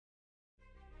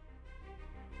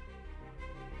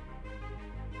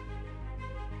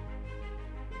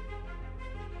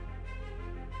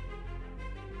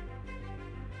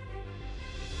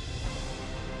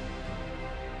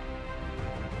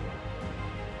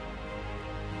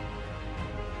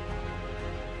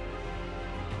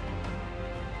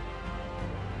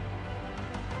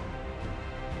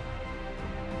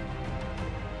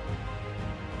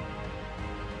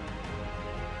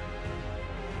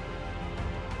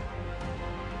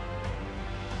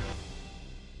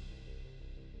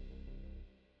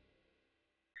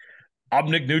I'm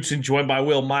Nick Knudsen, joined by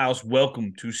Will Miles.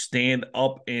 Welcome to Stand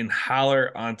Up and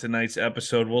Holler. On tonight's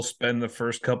episode, we'll spend the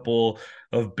first couple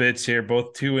of bits here,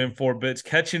 both 2 and 4 bits,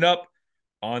 catching up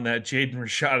on that Jaden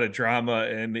Rashada drama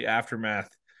and the aftermath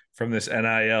from this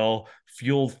NIL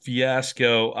fueled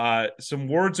fiasco. Some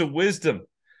words of wisdom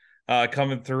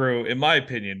coming through, in my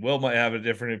opinion. Will might have a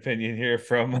different opinion here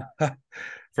from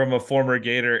from a former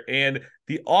Gator, and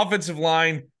the offensive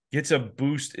line gets a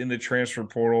boost in the transfer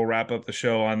portal. Wrap up the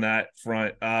show on that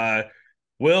front.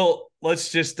 Will,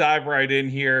 let's just dive right in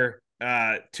here.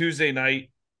 Tuesday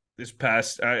night, this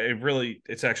past,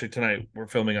 it's actually tonight. We're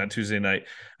filming on Tuesday night.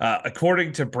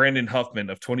 According to Brandon Huffman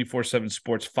of 24/7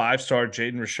 Sports, 5-star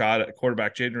Jaden Rashada,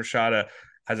 quarterback Jaden Rashada,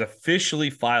 has officially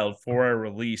filed for a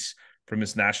release from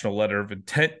his national letter of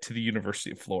intent to the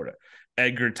University of Florida.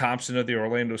 Edgar Thompson of the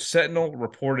Orlando Sentinel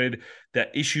reported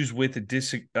that issues with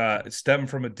stem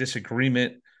from a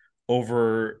disagreement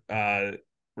over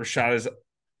Rashada's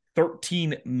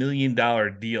 $13 million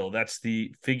deal. That's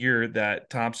the figure that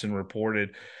Thompson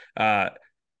reported. We're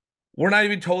not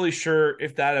even totally sure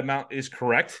if that amount is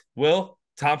correct. Will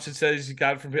Thompson says he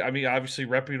got it from, obviously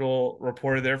reputable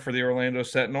reporter there for the Orlando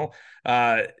Sentinel.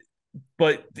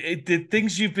 But the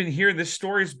things you've been hearing, this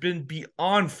story has been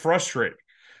beyond frustrating.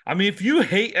 If you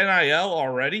hate NIL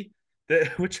already,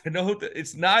 which I know that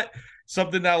it's not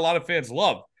something that a lot of fans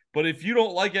love, but if you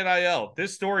don't like NIL,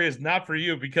 this story is not for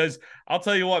you, because I'll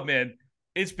tell you what, man,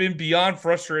 it's been beyond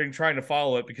frustrating trying to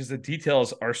follow it because the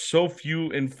details are so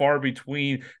few and far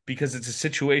between, because it's a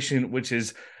situation which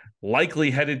is likely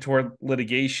headed toward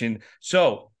litigation.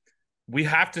 So we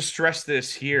have to stress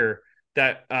this here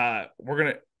that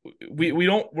we're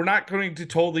not going to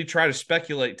totally try to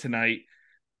speculate tonight,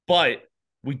 but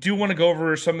we do want to go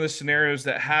over some of the scenarios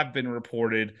that have been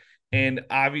reported, and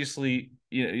obviously,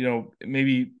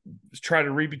 maybe try to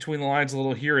read between the lines a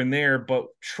little here and there, but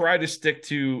try to stick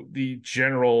to the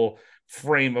general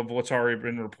frame of what's already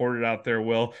been reported out there,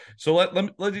 Will. So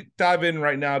let's dive in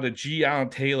right now to G. Allen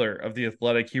Taylor of The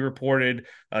Athletic. He reported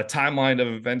a timeline of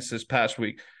events this past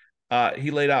week.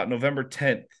 He laid out November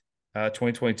 10th,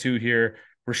 2022 here.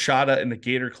 Rashada and the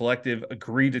Gator Collective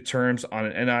agreed to terms on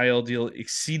an NIL deal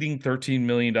exceeding $13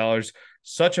 million.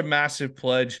 Such a massive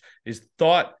pledge is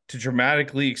thought to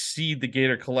dramatically exceed the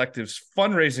Gator Collective's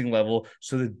fundraising level,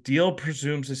 so the deal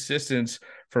presumes assistance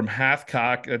from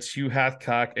Hathcock, that's Hugh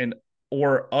Hathcock, and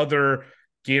or other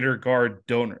Gator Guard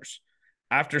donors.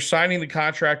 After signing the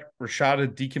contract, Rashada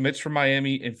decommits from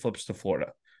Miami and flips to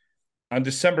Florida. On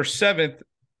December 7th,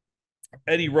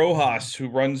 Eddie Rojas, who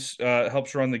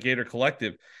helps run the Gator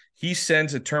Collective, he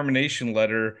sends a termination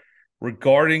letter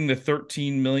regarding the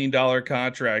 $13 million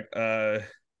contract,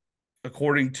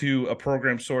 according to a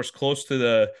program source close to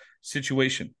the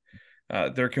situation.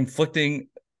 There are conflicting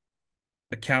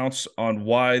accounts on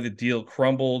why the deal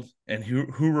crumbled and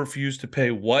who refused to pay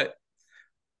what,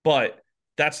 but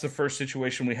that's the first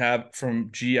situation we have from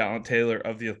G. Allen Taylor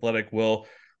of The Athletic. Will,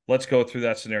 let's go through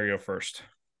that scenario first.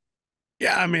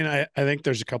 Yeah, I think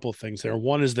there's a couple of things there.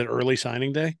 One is that early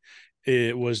signing day,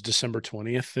 it was December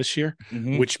 20th this year,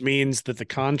 which means that the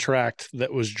contract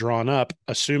that was drawn up,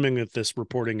 assuming that this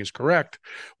reporting is correct,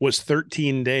 was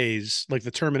 13 days. Like,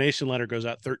 the termination letter goes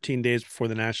out 13 days before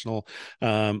the national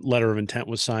letter of intent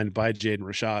was signed by Jaden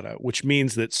Rashada, which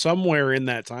means that somewhere in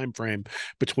that time frame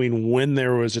between when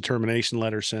there was a termination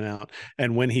letter sent out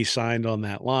and when he signed on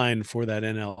that line for that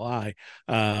NLI,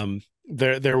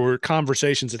 there were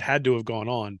conversations that had to have gone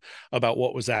on about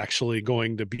what was actually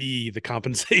going to be the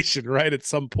compensation, right? At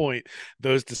some point,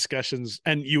 those discussions,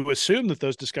 and you assume that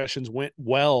those discussions went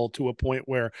well to a point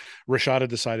where Rashada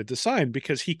decided to sign,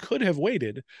 because he could have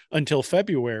waited until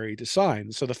February to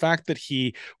sign. So the fact that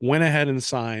he went ahead and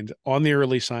signed on the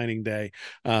early signing day,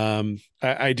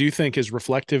 I do think is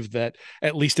reflective that,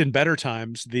 at least in better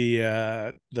times,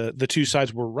 the two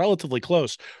sides were relatively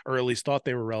close, or at least thought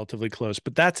they were relatively close.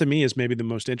 But that, to me, is maybe the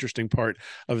most interesting part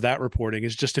of that reporting,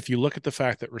 is just, if you look at the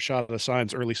fact that Rashada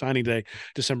signs early signing day,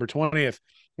 December 20th,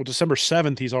 well, December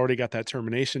 7th, he's already got that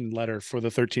termination letter for the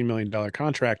 $13 million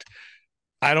contract.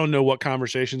 I don't know what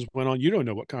conversations went on. You don't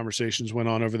know what conversations went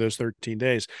on over those 13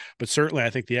 days, but certainly I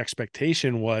think the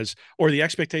expectation was, or the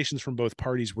expectations from both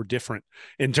parties were different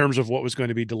in terms of what was going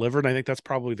to be delivered. I think that's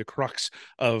probably the crux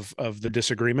of the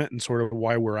disagreement and sort of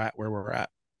why we're at where we're at.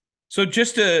 So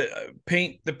just to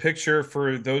paint the picture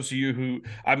for those of you who,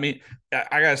 I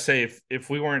gotta say, if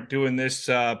we weren't doing this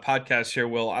podcast here,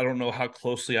 Will, I don't know how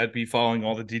closely I'd be following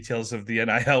all the details of the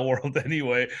NIL world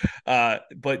anyway.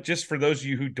 But just for those of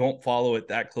you who don't follow it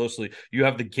that closely, you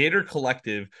have the Gator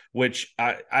Collective, which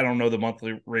I don't know the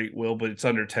monthly rate, Will, but it's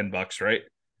under $10, right?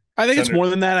 I think it's more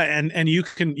than that, and you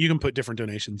can put different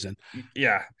donations in.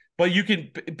 Yeah, but you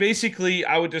can basically,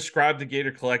 I would describe the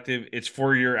Gator Collective. It's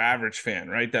for your average fan,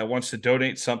 right? That wants to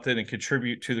donate something and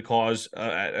contribute to the cause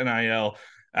at NIL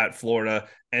at Florida.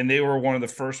 And they were one of the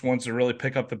first ones to really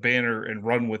pick up the banner and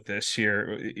run with this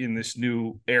here in this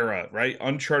new era, right?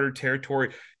 Uncharted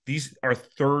territory. These are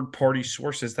third-party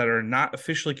sources that are not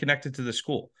officially connected to the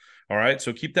school. All right.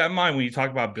 So keep that in mind when you talk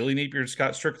about Billy Napier and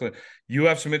Scott Strickland. You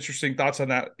have some interesting thoughts on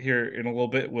that here in a little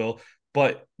bit, Will.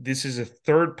 But this is a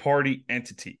third-party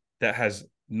entity that has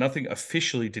nothing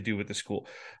officially to do with the school.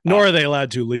 Nor are they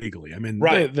allowed to legally. I mean,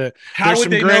 right. How would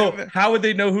they know? How would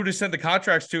they know who to send the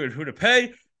contracts to and who to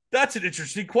pay? That's an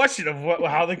interesting question of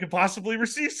how they could possibly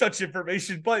receive such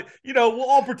information. But we'll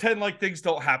all pretend like things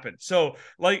don't happen. So,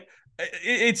 like,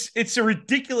 it's a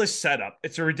ridiculous setup.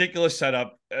 It's a ridiculous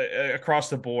setup across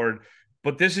the board.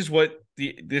 But this is what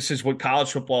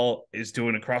college football is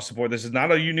doing across the board. This is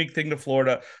not a unique thing to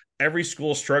Florida. Every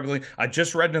school struggling. I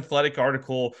just read an athletic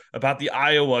article about the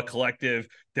Iowa collective.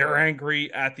 They're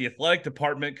angry at the athletic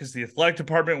department because the athletic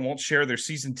department won't share their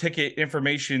season ticket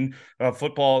information,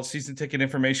 football season ticket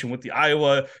information with the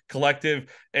Iowa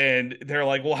collective. And they're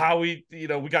like, well, how we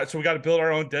got to build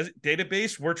our own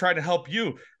database. We're trying to help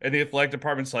you. And the athletic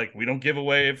department's like, we don't give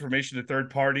away information to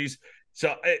third parties.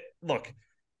 So look,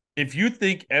 if you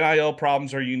think NIL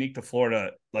problems are unique to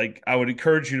Florida, like, I would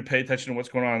encourage you to pay attention to what's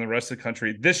going on in the rest of the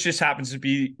country. This just happens to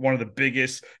be one of the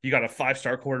biggest. You got a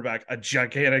 5-star quarterback, a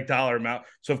gigantic dollar amount.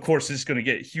 So, of course, this is going to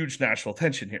get huge national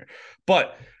attention here.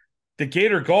 But the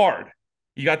Gator Guard,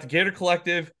 you got the Gator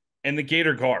Collective and the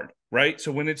Gator Guard, right?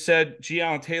 So when it said, G.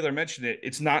 Allen Taylor mentioned it,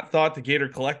 it's not thought the Gator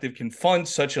Collective can fund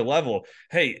such a level.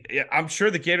 Hey, I'm sure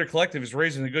the Gator Collective is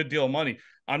raising a good deal of money.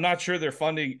 I'm not sure they're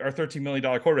funding our $13 million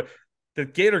quarterback. The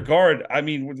Gator Guard, I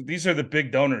mean, these are the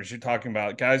big donors you're talking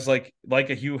about. Guys like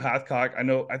a Hugh Hathcock.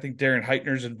 I think Darren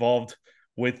Heitner's involved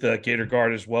with the Gator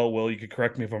Guard as well. Will, you could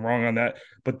correct me if I'm wrong on that.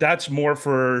 But that's more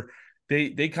for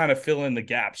they kind of fill in the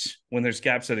gaps when there's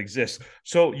gaps that exist.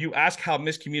 So you ask how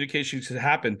miscommunication should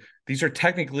happen. These are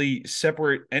technically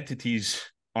separate entities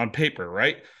on paper,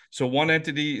 right? So one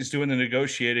entity is doing the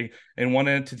negotiating and one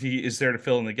entity is there to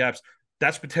fill in the gaps.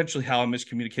 That's potentially how a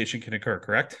miscommunication can occur,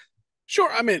 correct? Sure.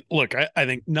 I mean, look, I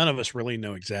think none of us really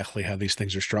know exactly how these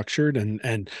things are structured,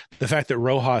 and the fact that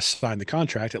Rojas signed the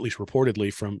contract, at least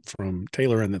reportedly from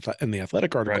Taylor in the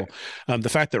athletic article, right. The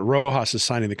fact that Rojas is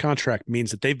signing the contract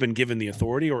means that they've been given the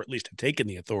authority, or at least have taken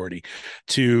the authority,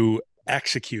 to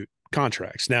execute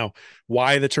contracts. Now,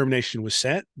 why the termination was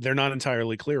sent, they're not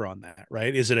entirely clear on that,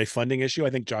 right? Is it a funding issue? I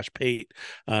think Josh Pate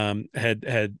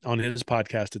had on his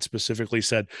podcast, it specifically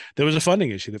said there was a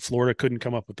funding issue, that Florida couldn't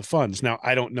come up with the funds. Now,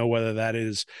 I don't know whether that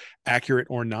is accurate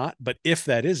or not, but if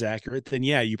that is accurate, then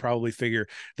yeah, you probably figure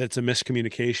that it's a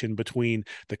miscommunication between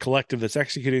the collective that's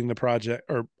executing the project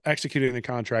or executing the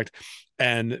contract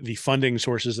and the funding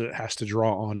sources that it has to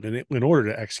draw on in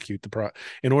order to execute the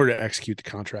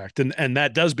contract. And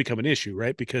that does become an issue,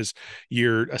 right? Because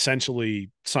you're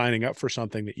essentially signing up for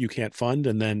something that you can't fund.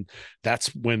 And then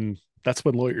that's when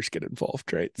lawyers get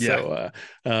involved, right? Yeah.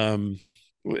 So,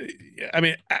 I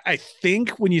mean, I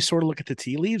think when you sort of look at the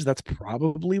tea leaves, that's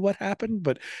probably what happened.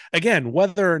 But again,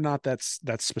 whether or not that's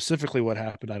specifically what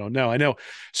happened, I don't know. I know.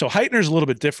 So Heitner's a little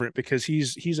bit different because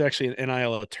he's actually an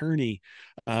NIL attorney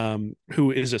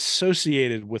who is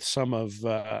associated with some of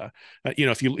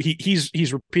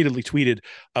he's repeatedly tweeted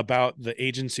about the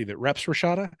agency that reps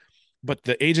Rashada. But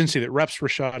the agency that reps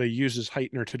Rashada uses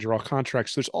Heitner to draw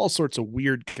contracts. There's all sorts of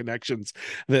weird connections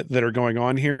that are going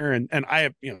on here. And I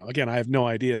have, again, I have no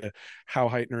idea how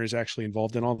Heitner is actually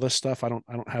involved in all this stuff. I don't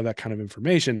have that kind of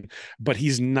information, but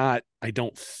he's not, I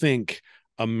don't think,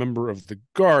 a member of the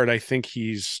Guard. I think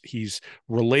he's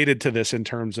related to this in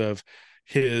terms of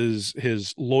his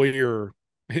lawyer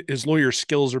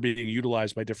skills are being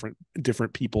utilized by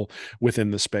different people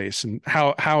within the space, and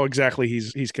how exactly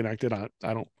he's connected.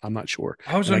 I'm not sure.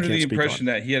 I was under the impression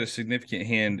that he had a significant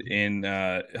hand in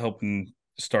helping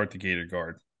start the Gator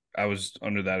Guard. I was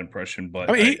under that impression, but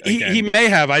I mean, he may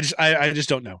have. I just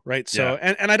don't know, right? So,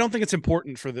 yeah. and I don't think it's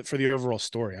important for the overall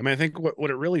story. I mean, I think what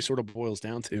it really sort of boils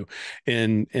down to,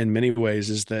 in many ways,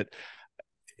 is that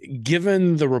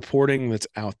given the reporting that's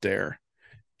out there,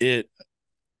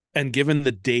 and given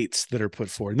the dates that are put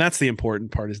forward, and that's the important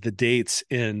part, is the dates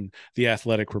in the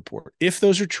athletic report. If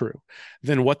those are true,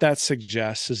 then what that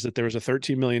suggests is that there was a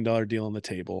 $13 million deal on the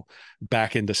table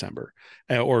back in December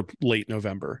or late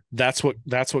November. That's what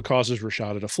causes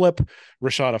Rashada to flip.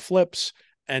 Rashada flips,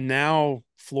 and now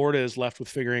Florida is left with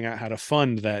figuring out how to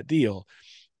fund that deal.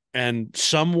 And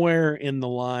somewhere in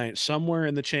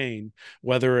the chain,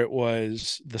 whether it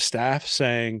was the staff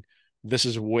saying, this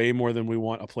is way more than we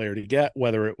want a player to get,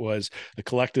 whether it was the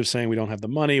collective saying we don't have the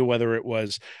money, whether it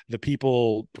was the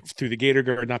people through the Gator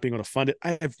Guard not being able to fund it.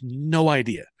 I have no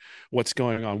idea what's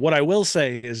going on. What I will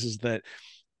say is that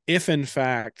if in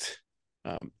fact,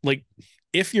 like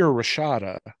if you're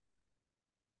Rashada,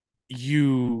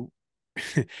 you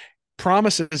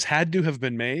promises had to have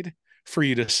been made for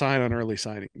you to sign on early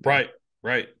signing day.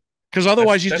 Right. Because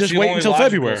otherwise you That's just the wait only until logical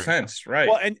February. sense, right?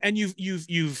 Well, and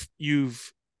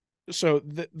you've so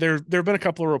there have been a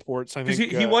couple of reports. I Because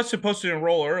think he was supposed to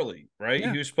enroll early, right?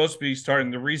 yeah. He was supposed to be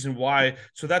starting. The reason why,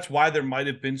 so that's why there might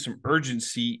have been some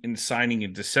urgency in signing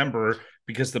in December,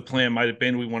 because the plan might have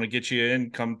been we want to get you in,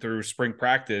 come through spring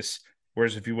practice.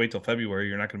 Whereas if you wait till February,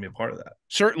 you're not going to be a part of that.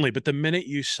 Certainly, but the minute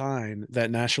you sign that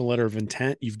national letter of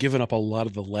intent, you've given up a lot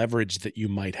of the leverage that you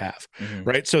might have,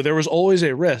 right? So there was always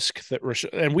a risk that,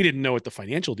 and we didn't know what the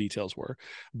financial details were,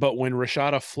 but when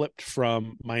Rashada flipped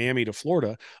from Miami to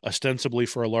Florida, ostensibly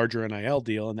for a larger NIL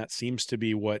deal, and that seems to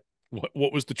be what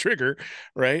was the trigger,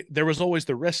 right? There was always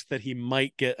the risk that he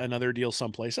might get another deal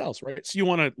someplace else, right? So you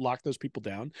want to lock those people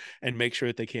down and make sure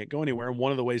that they can't go anywhere. And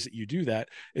one of the ways that you do that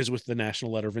is with the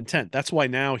national letter of intent. That's why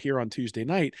now here on Tuesday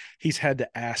night, he's had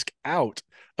to ask out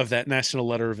of that national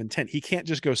letter of intent. He can't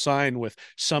just go sign with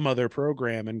some other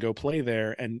program and go play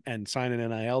there and sign an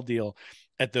NIL deal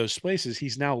at those places.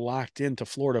 He's now locked into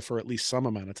Florida for at least some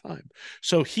amount of time.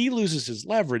 So he loses his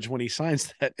leverage when he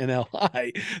signs that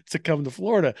NLI to come to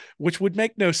Florida, which would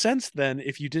make no sense then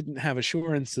if you didn't have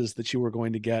assurances that you were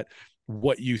going to get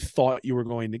what you thought you were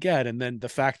going to get. And then the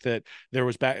fact that there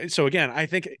was back. So again, I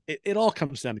think it all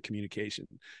comes down to communication.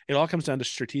 It all comes down to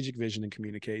strategic vision and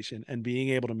communication and being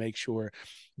able to make sure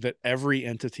that every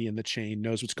entity in the chain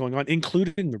knows what's going on,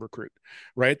 including the recruit,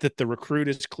 right? That the recruit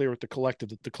is clear with the collective,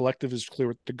 that the collective is clear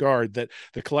with the guard, that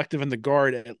the collective and the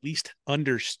guard at least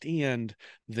understand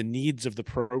the needs of the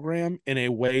program in a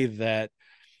way that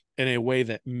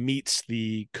meets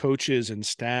the coaches and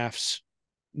staff's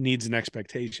needs and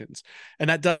expectations. And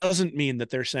that doesn't mean that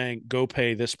they're saying go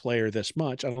pay this player this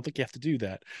much. I don't think you have to do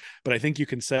that, but I think you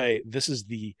can say this is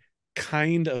the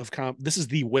kind of this is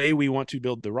the way we want to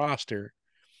build the roster,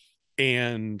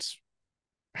 and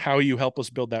how you help us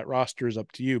build that roster is up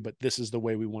to you, but this is the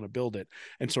way we want to build it,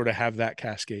 and sort of have that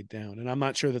cascade down. And I'm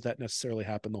not sure that necessarily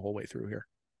happened the whole way through here.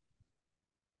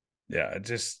 Yeah,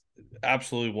 just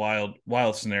absolutely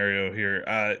wild scenario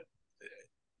here.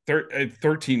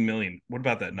 13 million. What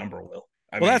about that number, Will?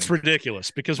 I mean, that's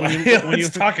ridiculous because when you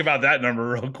talk about that number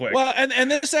real quick. Well, and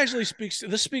this actually speaks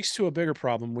to a bigger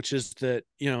problem, which is that,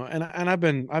 and I've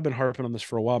been harping on this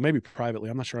for a while, maybe privately.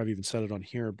 I'm not sure I've even said it on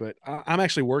here, but I'm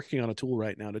actually working on a tool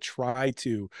right now to try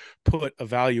to put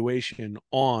evaluation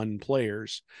on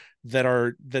players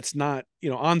that's not,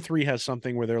 On3 has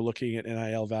something where they're looking at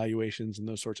NIL valuations and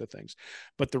those sorts of things.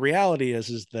 But the reality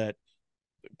is that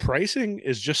pricing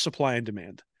is just supply and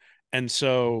demand. And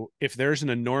so if there's an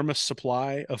enormous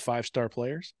supply of 5-star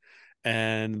players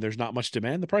and there's not much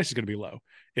demand, the price is going to be low.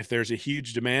 If there's a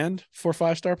huge demand for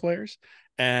 5-star players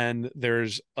and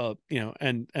there's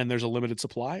and there's a limited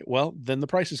supply, well, then the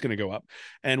price is going to go up.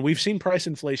 And we've seen price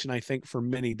inflation, I think, for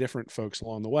many different folks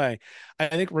along the way. I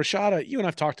think Rashada, you and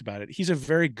I've talked about it. He's a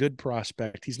very good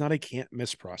prospect. He's not a can't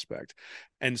miss prospect.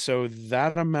 And so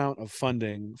that amount of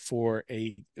funding for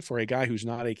a guy who's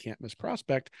not a can't miss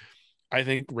prospect, I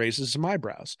think raises some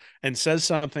eyebrows and says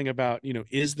something about,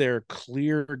 is there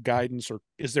clear guidance or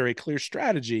is there a clear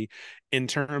strategy in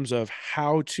terms of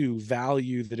how to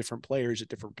value the different players at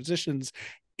different positions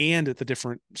and at the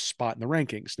different spot in the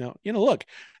rankings? Now, look,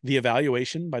 the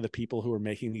evaluation by the people who are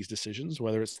making these decisions,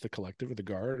 whether it's the collective or the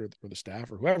guard or the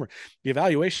staff or whoever, the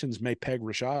evaluations may peg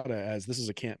Rashada as this is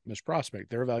a can't miss prospect.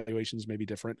 Their evaluations may be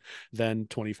different than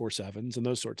 24/7s and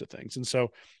those sorts of things. And so,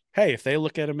 hey, if they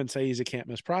look at him and say he's a can't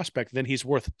miss prospect, then he's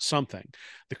worth something.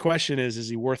 The question is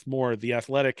he worth more? The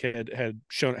Athletic had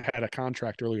a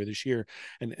contract earlier this year,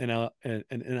 an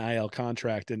NIL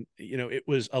contract. And, it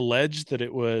was alleged that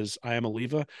it was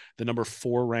Iamaliva, the number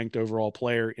 4 ranked overall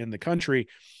player in the country.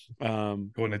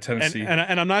 Going to Tennessee.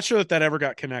 And I'm not sure that ever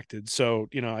got connected. So,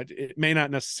 it may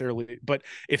not necessarily, but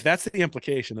if that's the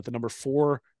implication that the number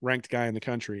 4 ranked guy in the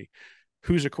country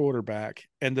who's a quarterback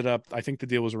ended up, I think the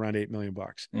deal was around $8 million.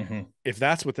 Mm-hmm. If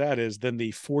that's what that is, then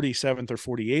the 47th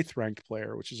or 48th ranked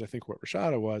player, which is I think what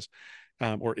Rashada was,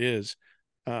 or is,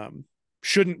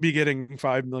 shouldn't be getting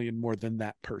 $5 million more than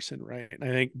that person. Right. And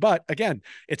I think, but again,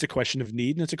 it's a question of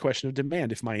need and it's a question of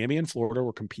demand. If Miami and Florida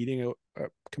were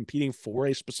competing for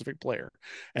a specific player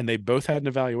and they both had an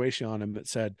evaluation on him that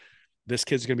said, this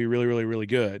kid's going to be really, really, really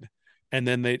good, and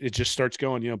then it just starts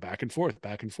going, back and forth,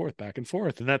 back and forth, back and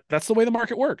forth. And that's the way the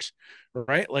market works,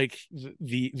 right? Like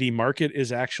the market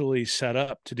is actually set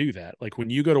up to do that. Like when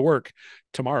you go to work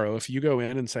tomorrow, if you go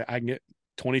in and say, I can get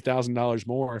 $20,000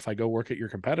 more if I go work at your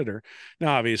competitor.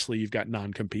 Now, obviously you've got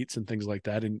non-competes and things like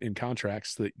that in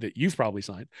contracts that you've probably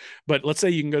signed, but let's say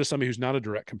you can go to somebody who's not a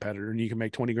direct competitor and you can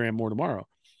make 20 grand more tomorrow.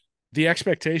 The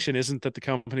expectation isn't that the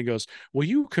company goes, well,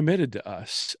 you committed to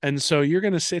us, and so you're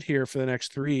going to sit here for the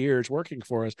next 3 years working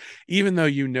for us, even though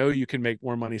you can make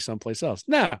more money someplace else.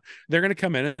 No, they're going to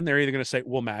come in and they're either going to say,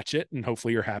 we'll match it, and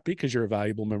hopefully you're happy because you're a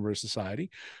valuable member of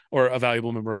society or a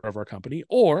valuable member of our company.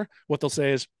 Or what they'll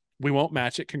say is, we won't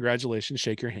match it. Congratulations,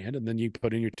 shake your hand, and then you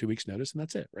put in your 2 weeks notice, and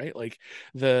that's it, right? Like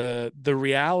the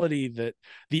reality that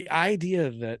the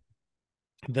idea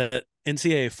that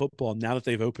NCAA football, now that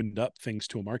they've opened up things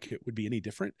to a market, would be any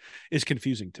different is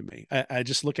confusing to me. I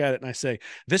just look at it and I say,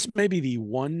 this may be the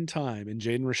one time in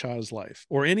Jaden Rashada's life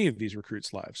or any of these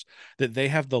recruits' lives that they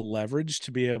have the leverage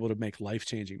to be able to make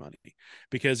life-changing money.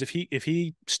 Because if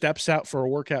he steps out for a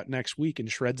workout next week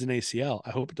and shreds an ACL,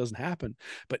 I hope it doesn't happen.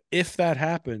 But if that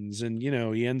happens and,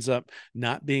 he ends up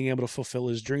not being able to fulfill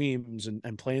his dreams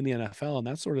and play in the NFL and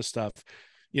that sort of stuff,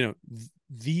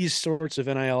 these sorts of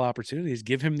NIL opportunities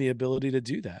give him the ability to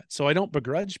do that. So I don't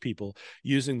begrudge people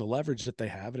using the leverage that they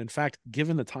have. And in fact,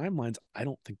 given the timelines, I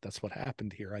don't think that's what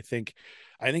happened here. I think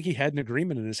he had an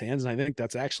agreement in his hands. And I think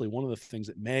that's actually one of the things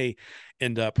that may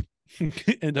end up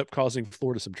causing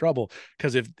Florida some trouble.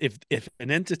 Because if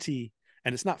an entity,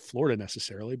 and it's not Florida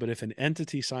necessarily, but if an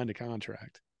entity signed a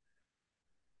contract,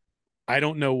 I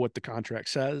don't know what the contract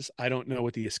says. I don't know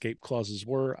what the escape clauses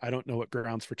were. I don't know what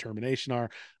grounds for termination are.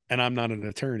 And I'm not an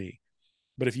attorney.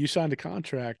 But if you signed a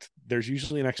contract, there's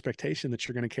usually an expectation that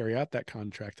you're going to carry out that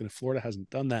contract. And if Florida hasn't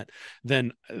done that,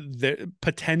 then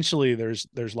potentially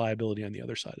there's liability on the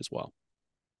other side as well.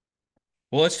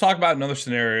 Well, let's talk about another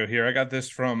scenario here. I got this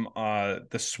from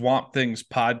the Swamp Things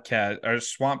podcast, or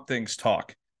Swamp Things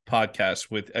Talk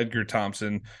podcast with Edgar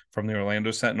Thompson from the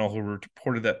Orlando Sentinel, who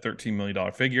reported that $13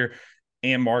 million figure,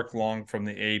 and Mark Long from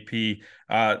the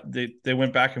AP. They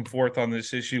went back and forth on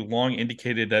this issue. Long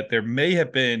indicated that there may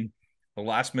have been a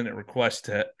last-minute request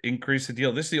to increase the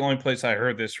deal. This is the only place I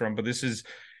heard this from, but this is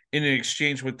in an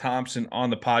exchange with Thompson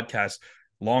on the podcast.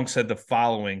 Long said the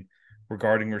following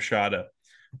regarding Rashada.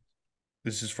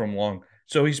 This is from Long.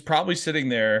 So he's probably sitting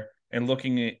there and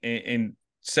looking and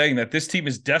saying that this team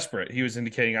is desperate. He was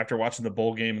indicating after watching the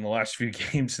bowl game in the last few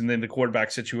games and then the quarterback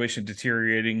situation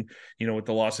deteriorating, with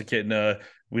the loss of Kitna,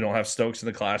 we don't have Stokes in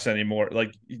the class anymore.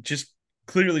 Like, just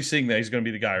clearly seeing that he's going to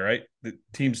be the guy, right? The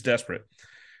team's desperate.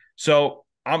 So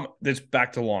that's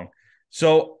back to Long.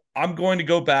 So I'm going to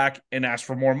go back and ask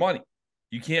for more money.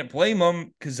 You can't blame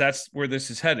them because that's where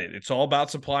this is headed. It's all about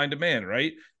supply and demand,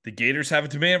 right? The Gators have a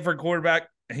demand for a quarterback.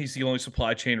 He's the only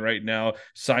supply chain right now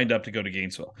signed up to go to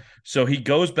Gainesville. So he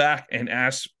goes back and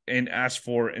asks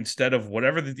for, instead of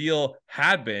whatever the deal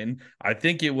had been, I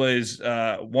think it was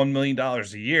 $1 million a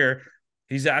year.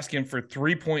 He's asking for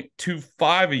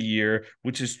 3.25 a year,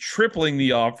 which is tripling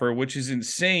the offer, which is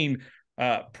insane.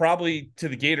 Probably to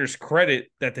the Gators' credit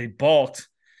that they balked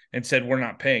and said, we're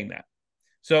not paying that.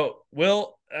 So,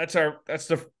 Will, that's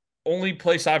the only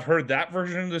place I've heard that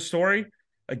version of the story.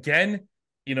 Again,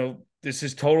 this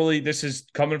is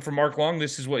coming from Mark Long.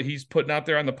 This is what he's putting out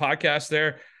there on the podcast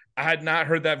there. I had not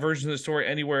heard that version of the story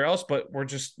anywhere else, but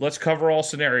let's cover all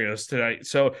scenarios tonight.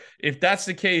 So if that's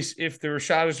the case, if the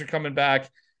Rashadas are coming back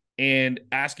and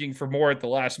asking for more at the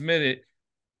last minute,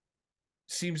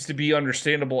 seems to be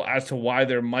understandable as to why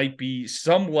there might be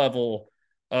some level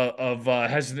of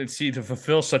hesitancy to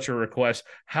fulfill such a request.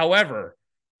 However,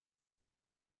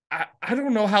 I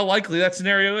don't know how likely that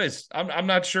scenario is. I'm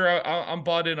not sure I'm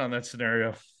bought in on that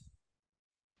scenario.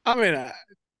 I mean,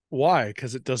 why?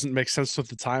 Because it doesn't make sense with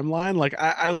the timeline. Like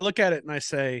I look at it and I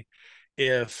say,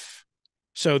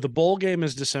 so the bowl game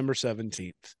is December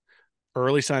 17th.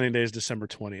 Early signing day is December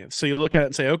 20th. So you look at it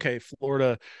and say, okay,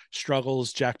 Florida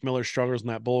struggles. Jack Miller struggles in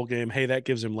that bowl game. Hey, that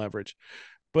gives him leverage.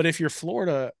 But if you're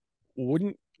Florida,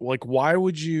 why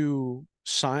would you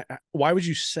send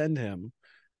him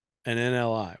an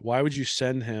NLI? Why would you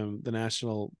send him the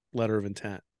national letter of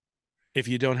intent if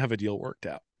you don't have a deal worked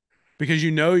out? Because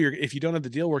if you don't have the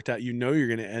deal worked out, you're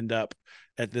going to end up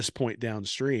at this point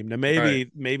downstream. Now maybe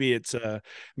it's a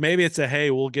hey,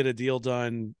 we'll get a deal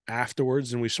done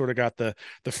afterwards, and we sort of got the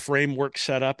framework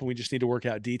set up, and we just need to work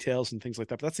out details and things like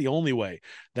that. But that's the only way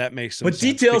that makes some sense. But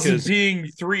details and being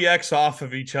 3x off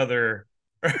of each other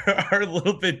are a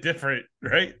little bit different,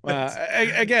 right?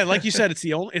 Again, like you said, it's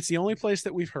the only place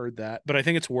that we've heard that, but I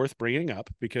think it's worth bringing up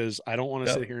because I don't want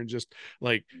to sit here and just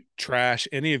like trash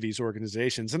any of these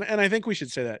organizations. And I think we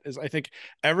should say that is I think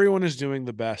everyone is doing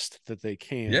the best that they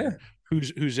can. Yeah.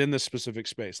 Who's in this specific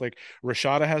space? Like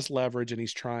Rashada has leverage, and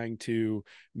he's trying to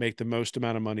make the most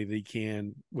amount of money that he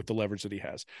can with the leverage that he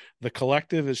has. The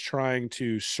collective is trying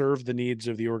to serve the needs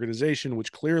of the organization,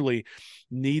 which clearly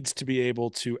needs to be able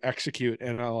to execute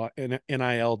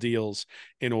NIL deals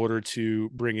in order to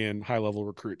bring in high level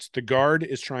recruits. The guard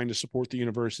is trying to support the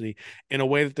university in a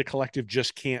way that the collective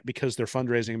just can't because their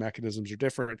fundraising mechanisms are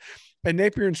different. And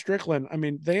Napier and Strickland, I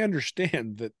mean, they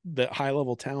understand that high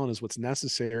level talent is what's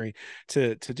necessary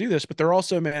to do this, but they're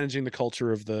also managing the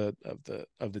culture of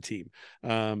the team.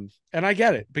 And I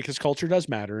get it because culture does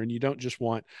matter, and you don't just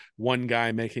want one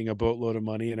guy making a boatload of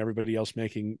money and everybody else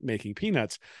making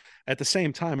peanuts. At the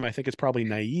same time, I think it's probably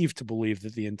naive to believe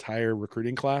that the entire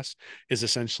recruiting class is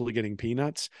essentially getting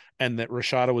peanuts and that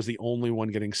Rashada was the only one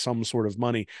getting some sort of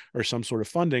money or some sort of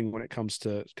funding when it comes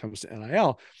to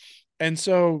NIL. And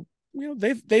so, you know,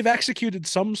 they've executed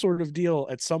some sort of deal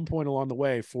at some point along the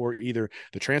way for either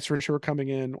the transfers who are coming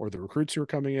in or the recruits who are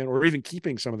coming in, or even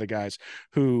keeping some of the guys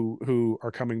who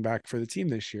are coming back for the team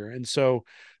this year. And so,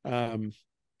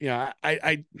 yeah,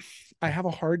 I have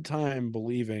a hard time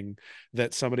believing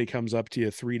that somebody comes up to you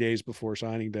 3 days before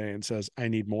signing day and says, I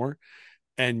need more.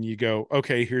 And you go,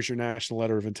 okay, here's your national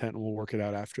letter of intent and we'll work it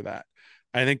out after that.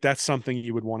 I think that's something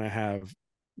you would want to have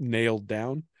nailed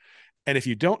down. And if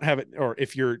you don't have it, or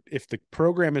if the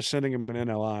program is sending them an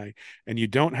NLI and you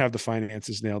don't have the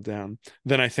finances nailed down,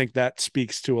 then I think that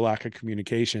speaks to a lack of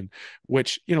communication,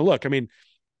 which, you know, look, I mean,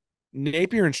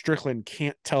 Napier and Strickland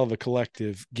can't tell the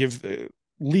collective,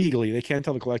 legally, they can't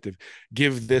tell the collective,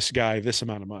 give this guy this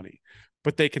amount of money,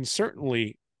 but they can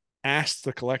certainly ask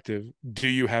the collective, do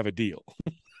you have a deal?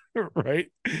 Right.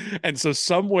 And so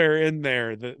somewhere in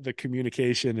there, the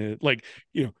communication is like,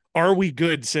 you know, are we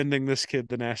good sending this kid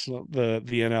the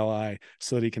NLI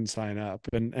so that he can sign up?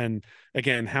 And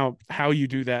again, how you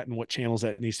do that and what channels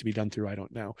that needs to be done through, I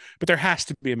don't know. But there has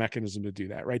to be a mechanism to do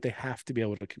that, right? They have to be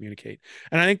able to communicate.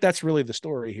 And I think that's really the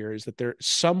story here, is that they're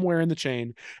somewhere in the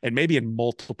chain, and maybe in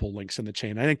multiple links in the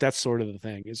chain. I think that's sort of the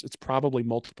thing, is it's probably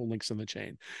multiple links in the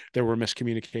chain. There were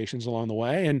miscommunications along the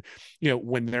way. And, you know,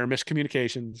 when there are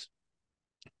miscommunications,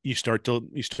 you start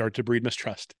to breed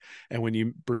mistrust. And when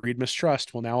you breed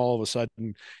mistrust, well, now all of a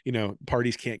sudden, you know,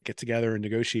 parties can't get together and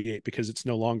negotiate, because it's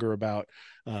no longer about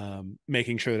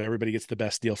making sure that everybody gets the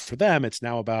best deal for them. It's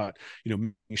now about, you know,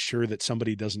 making sure that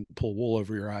somebody doesn't pull wool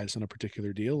over your eyes on a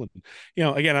particular deal. And, you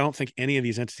know, again, I don't think any of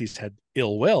these entities had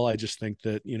ill will. I just think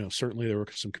that, you know, certainly there were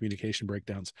some communication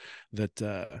breakdowns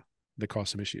that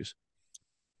caused some issues.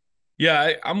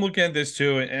 Yeah, I'm looking at this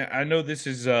too, and I know this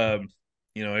is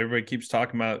you know, everybody keeps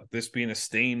talking about this being a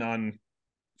stain on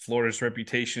Florida's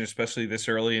reputation, especially this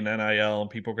early in NIL, and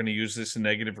people are going to use this in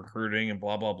negative recruiting and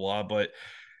blah blah blah. But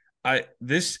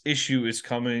this issue is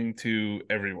coming to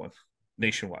everyone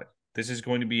nationwide. This is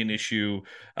going to be an issue.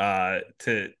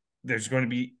 There's going to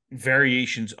be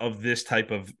variations of this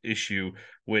type of issue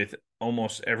with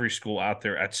almost every school out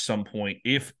there at some point,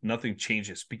 if nothing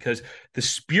changes, because the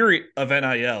spirit of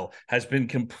NIL has been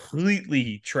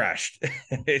completely trashed.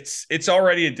 It's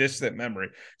already a distant memory.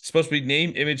 It's supposed to be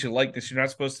name, image, and likeness. You're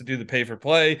not supposed to do the pay for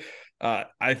play.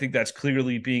 I think that's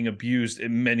clearly being abused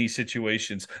in many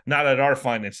situations. Not at our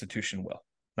fine institution,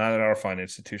 not at our fine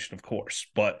institution, of course,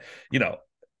 but you know,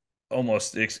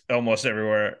 almost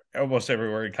everywhere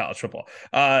in college football.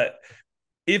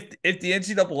 If the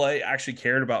NCAA actually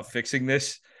cared about fixing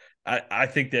this, I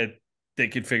think that they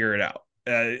could figure it out.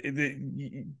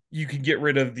 You can get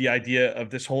rid of the idea of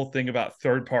this whole thing about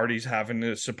third parties having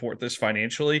to support this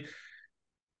financially.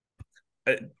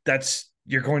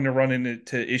 You're going to run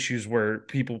into issues where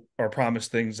people are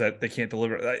promised things that they can't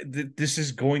deliver. This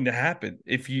is going to happen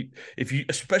if you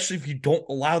especially if you don't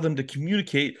allow them to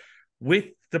communicate with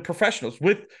the professionals,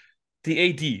 with the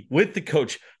AD, with the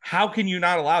coach. How can you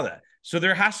not allow that? So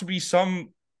there has to be some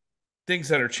things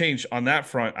that are changed on that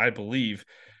front, I believe.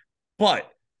 But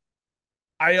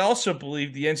I also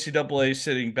believe the NCAA is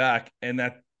sitting back and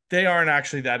that they aren't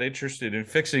actually that interested in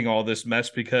fixing all this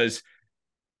mess, because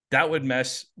that would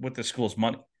mess with the school's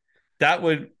money. That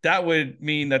would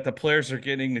mean that the players are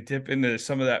getting to dip into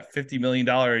some of that $50 million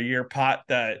a year pot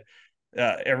that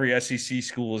every SEC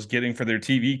school is getting for their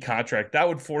TV contract. That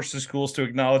would force the schools to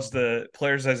acknowledge the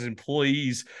players as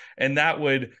employees, and that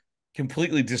would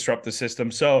completely disrupt the system.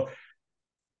 So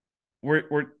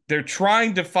they're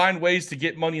trying to find ways to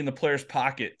get money in the player's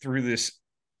pocket through this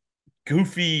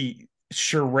goofy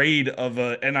charade of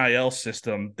a NIL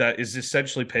system that is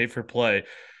essentially pay for play.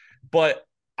 But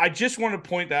I just want to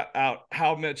point that out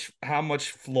how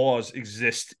much flaws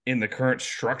exist in the current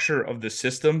structure of the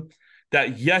system.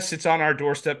 That yes, it's on our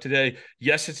doorstep today.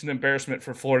 Yes, it's an embarrassment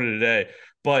for Florida today.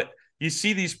 But you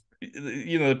see these,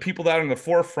 the people that are in the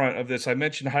forefront of this. I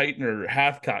mentioned Heighton or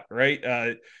Hathcott,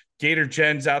 right? Gator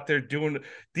Gens out there doing.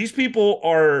 These people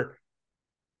are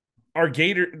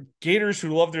Gators who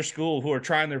love their school, who are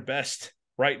trying their best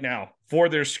right now for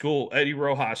their school. Eddie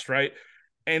Rojas, right?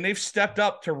 And they've stepped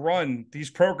up to run these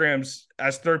programs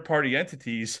as third party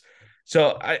entities.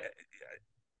 So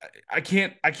I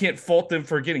can't fault them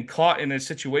for getting caught in a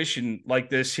situation like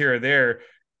this here or there,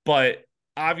 but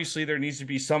obviously there needs to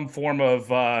be some form of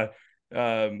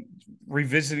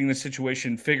revisiting the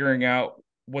situation, figuring out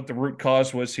what the root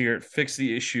cause was here, fix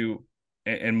the issue,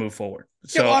 and move forward. Yeah,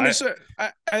 So well, I mean, so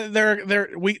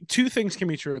we two things can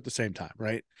be true at the same time,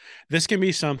 right? This can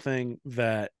be something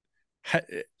that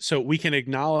so we can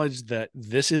acknowledge that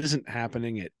this isn't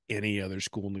happening at any other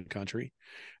school in the country.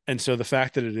 And so the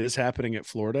fact that it is happening at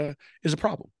Florida is a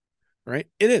problem, right?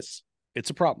 It is.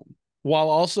 It's a problem. While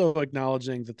also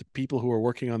acknowledging that the people who are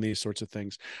working on these sorts of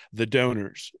things, the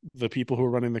donors, the people who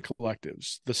are running the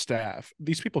collectives, the staff,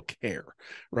 these people care,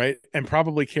 right? And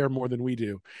probably care more than we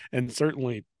do. And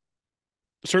certainly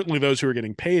those who are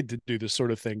getting paid to do this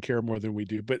sort of thing care more than we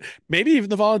do, but maybe even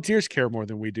the volunteers care more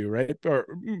than we do, right? Or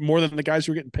more than the guys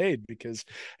who are getting paid, because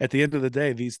at the end of the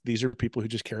day, these are people who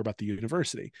just care about the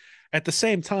university. At the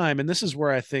same time, and this is where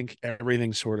I think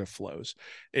everything sort of flows,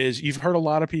 is you've heard a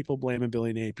lot of people blaming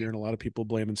Billy Napier and a lot of people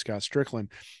blaming Scott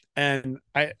Strickland. And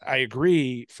I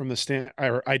agree from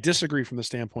I disagree from the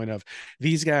standpoint of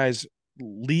these guys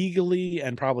legally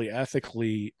and probably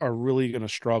ethically are really going to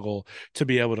struggle to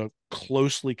be able to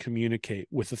closely communicate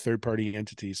with the third party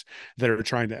entities that are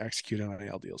trying to execute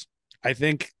NIL deals. I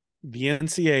think the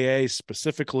NCAA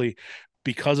specifically,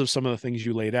 because of some of the things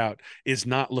you laid out, is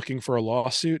not looking for a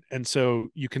lawsuit. And so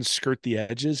you can skirt the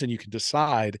edges and you can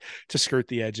decide to skirt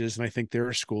the edges. And I think there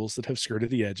are schools that have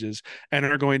skirted the edges and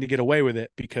are going to get away with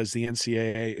it because the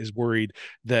NCAA is worried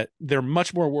that they're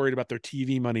much more worried about their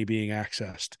TV money being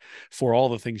accessed for all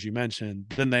the things you mentioned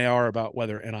than they are about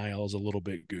whether NIL is a little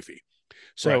bit goofy.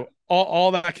 So right. all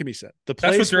that can be said.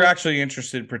 That's what they're actually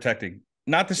interested in protecting.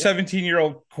 Not the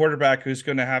 17-year-old quarterback who's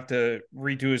going to have to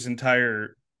redo his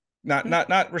entire not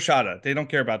Rashada. They don't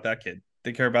care about that kid.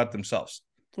 They care about themselves.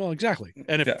 Well, exactly.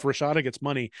 And if Rashada gets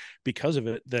money because of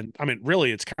it, then I mean,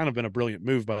 really, it's kind of been a brilliant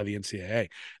move by the NCAA.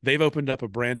 They've opened up a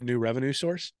brand new revenue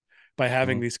source by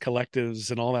having these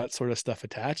collectives and all that sort of stuff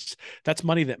attached. That's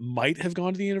money that might have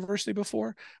gone to the university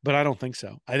before, but I don't think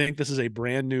so. I think this is a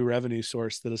brand new revenue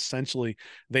source that essentially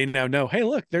they now know, hey,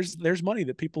 look, there's money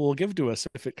that people will give to us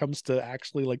if it comes to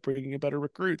actually like bringing in better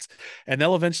recruits. And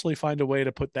they'll eventually find a way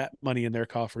to put that money in their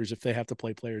coffers if they have to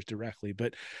play players directly.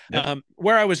 But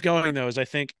where I was going though is I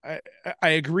think I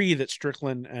agree that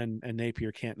Strickland and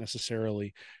Napier can't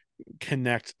necessarily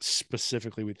connect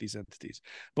specifically with these entities.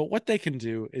 But what they can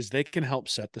do is they can help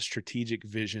set the strategic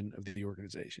vision of the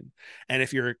organization. And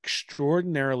if you're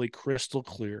extraordinarily crystal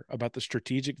clear about the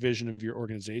strategic vision of your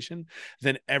organization,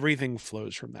 then everything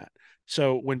flows from that.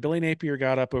 So when Billy Napier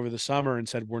got up over the summer and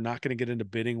said, we're not going to get into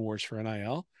bidding wars for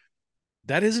NIL,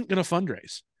 that isn't going to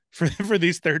fundraise for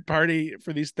these third party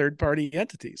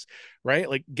entities, right?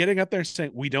 Like getting up there and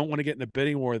saying we don't want to get in a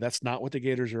bidding war, that's not what the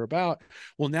Gators are about.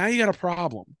 Well, now you got a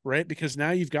problem, right? Because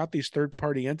now you've got these third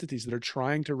party entities that are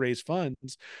trying to raise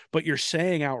funds, but you're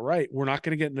saying outright we're not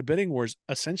going to get into bidding wars.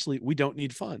 Essentially, we don't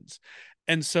need funds.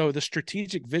 And so the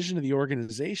strategic vision of the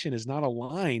organization is not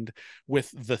aligned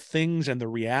with the things and the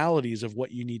realities of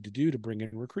what you need to do to bring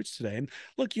in recruits today. And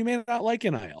look, you may not like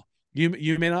NIL.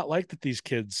 You may not like that these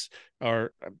kids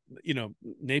are,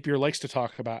 Napier likes to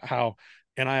talk about how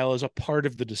NIL is a part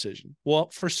of the decision. Well,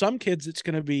 for some kids, it's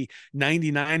going to be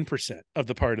 99% of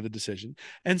the part of the decision.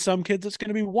 And some kids, it's going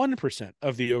to be 1%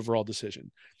 of the overall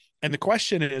decision. And the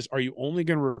question is, are you only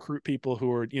going to recruit people who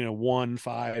are, 1,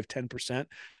 5, 10%?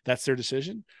 That's their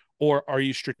decision. Or are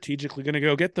you strategically going to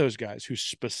go get those guys who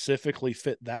specifically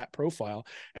fit that profile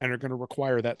and are going to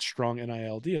require that strong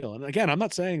NIL deal? And again, I'm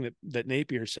not saying that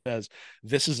Napier says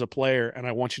this is a player and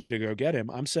I want you to go get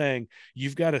him. I'm saying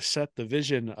you've got to set the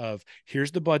vision of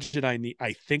here's the budget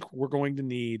I think we're going to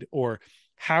need, or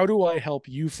how do I help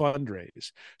you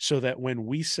fundraise so that when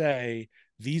we say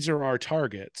these are our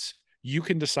targets, you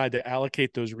can decide to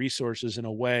allocate those resources in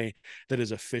a way that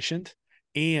is efficient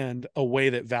and a way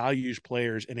that values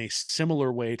players in a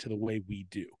similar way to the way we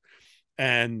do.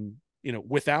 And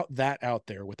without that out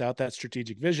there, without that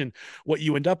strategic vision, what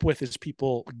you end up with is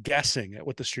people guessing at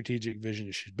what the strategic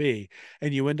vision should be.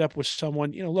 And you end up with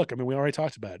someone, look, I mean, we already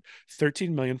talked about it.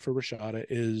 13 million for Rashada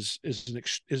is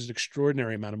an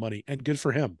extraordinary amount of money, and good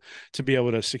for him to be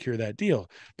able to secure that deal.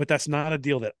 But that's not a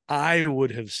deal that I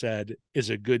would have said is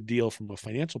a good deal from a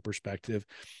financial perspective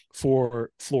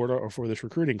for Florida or for this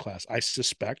recruiting class. I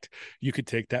suspect you could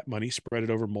take that money, spread it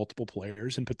over multiple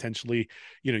players, and potentially,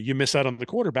 you miss out on the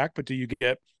quarterback, but do you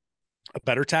get a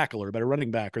better tackle or a better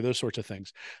running back or those sorts of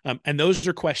things? And those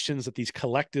are questions that these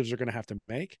collectives are going to have to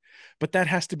make. But that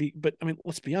has to be, but I mean,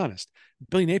 let's be honest.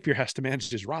 Billy Napier has to manage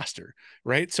his roster,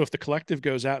 right? So if the collective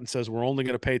goes out and says, we're only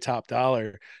going to pay top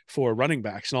dollar for running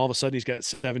backs, and all of a sudden he's got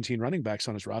 17 running backs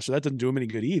on his roster, that doesn't do him any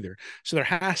good either. So there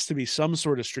has to be some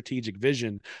sort of strategic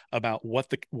vision about what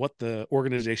the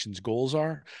organization's goals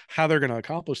are, how they're going to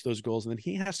accomplish those goals. And then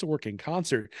he has to work in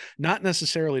concert, not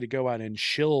necessarily to go out and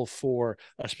shill for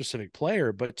a specific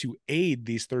player, but to aid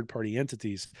these third-party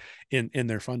entities in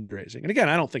their fundraising. And again,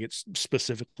 I don't think it's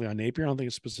specifically on Napier. I don't think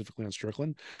it's specifically on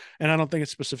Strickland. And I don't think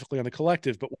it's specifically on the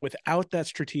collective. But without that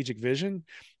strategic vision,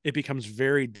 it becomes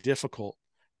very difficult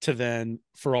to then,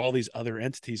 for all these other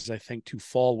entities, I think, to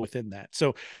fall within that.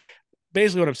 So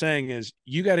basically what I'm saying is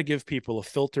you got to give people a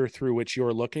filter through which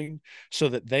you're looking so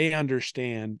that they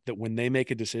understand that when they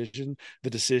make a decision, the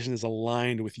decision is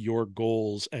aligned with your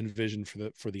goals and vision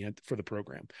for the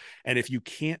program. And if you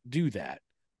can't do that,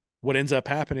 what ends up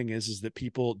happening is that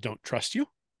people don't trust you.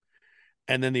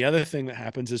 And then the other thing that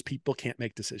happens is people can't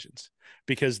make decisions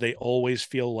because they always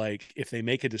feel like if they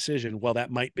make a decision, well,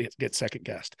 that might get second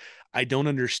guessed. I don't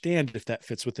understand if that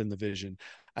fits within the vision.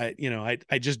 I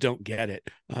just don't get it.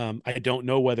 I don't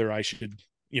know whether I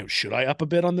should I up a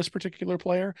bit on this particular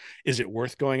player? Is it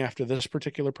worth going after this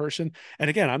particular person? And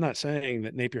again, I'm not saying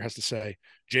that Napier has to say,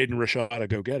 Jaden Rashada,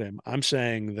 go get him. I'm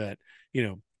saying that,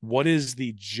 what is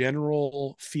the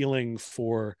general feeling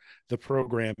for the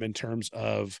program in terms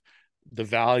of the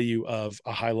value of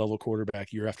a high level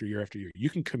quarterback year after year after year? You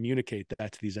can communicate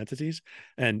that to these entities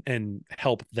and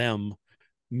help them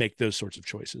make those sorts of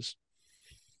choices.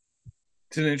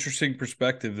 It's an interesting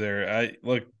perspective there.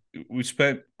 We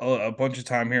spent a bunch of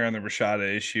time here on the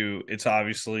Rashada issue. It's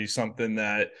obviously something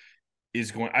that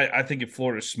is going. I think if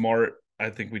Florida's smart, I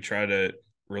think we try to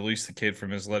release the kid from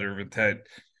his letter of intent.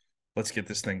 Let's get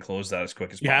this thing closed out as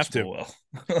quick as possible.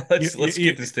 Well, let's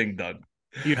get this thing done.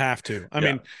 You have to. I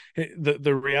mean,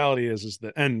 the reality is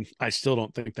that, and I still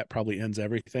don't think that probably ends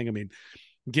everything. I mean,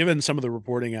 given some of the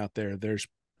reporting out there,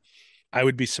 I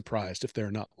would be surprised if there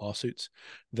are not lawsuits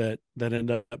that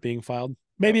end up being filed.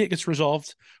 Maybe it gets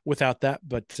resolved without that,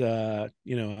 but I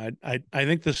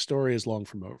think this story is long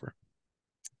from over.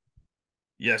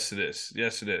 Yes, it is.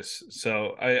 Yes, it is.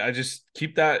 So I just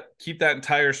keep that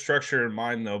entire structure in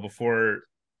mind though before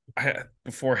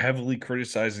heavily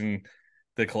criticizing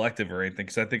the collective or anything,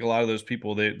 because I think a lot of those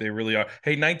people they really are.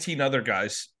 Hey, 19 other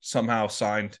guys somehow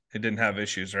signed and didn't have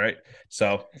issues, right?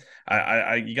 So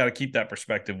I you got to keep that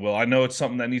perspective. Will, I know it's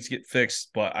something that needs to get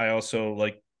fixed, but I also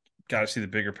got to see the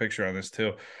bigger picture on this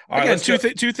too. All Again,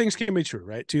 right, two things can be true,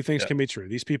 right? Two things can be true.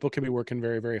 These people can be working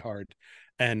very, very hard,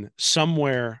 and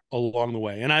somewhere along the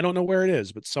way, and I don't know where it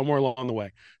is, but somewhere along the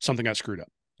way, something got screwed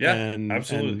up. Yeah,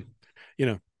 absolutely.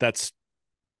 And that's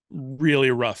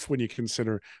really rough when you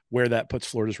consider where that puts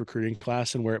Florida's recruiting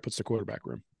class and where it puts the quarterback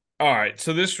room. All right,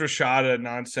 so this Rashada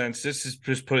nonsense, this is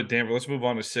just put it damper. Let's move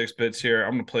on to 6 bits here.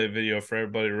 I'm gonna play a video for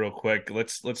everybody real quick.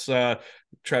 Let's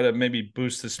try to maybe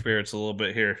boost the spirits a little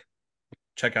bit here.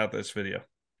 Check out this video.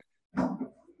 As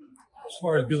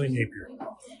far as Billy Napier,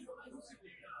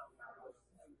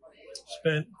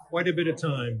 spent quite a bit of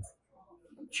time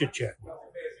chit-chatting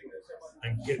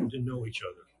and getting to know each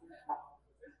other.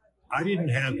 I didn't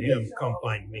have him come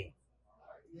find me.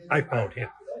 I found him.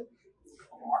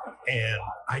 And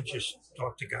I just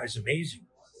thought the guy's amazing.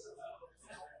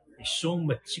 He's so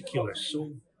meticulous,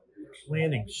 so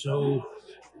planning, so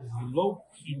low.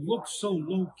 He looks so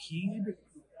low-keyed,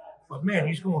 but man,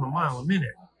 he's going a mile a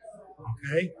minute.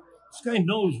 Okay? This guy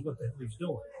knows what the hell he's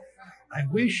doing. I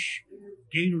wish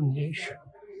Gator Nation,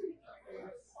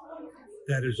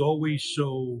 that is always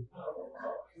so,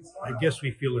 I guess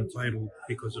we feel entitled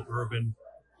because of Urban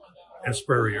and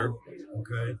Spurrier,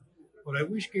 okay? But I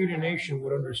wish Gator Nation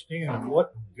would understand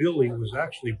what Billy was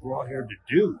actually brought here to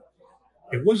do.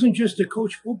 It wasn't just to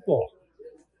coach football.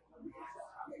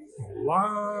 A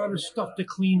lot of stuff to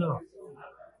clean up.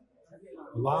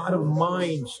 A lot of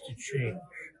minds to change.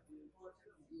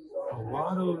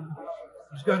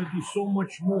 He's got to do so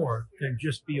much more than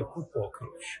just be a football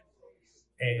coach.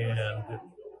 And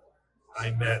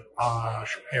I met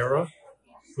Ash Para,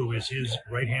 who is his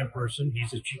right-hand person.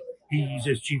 He's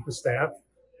his chief of staff.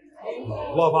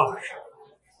 Love Osh.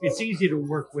 It's easy to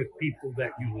work with people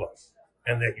that you love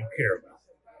and that you care about.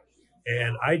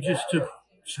 And I just took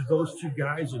to those two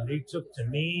guys, and they took to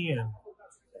me,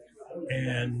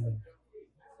 and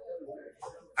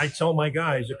I tell my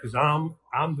guys, because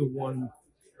I'm the one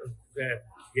that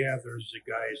gathers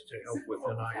the guys to help with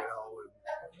NIL,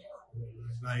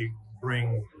 and I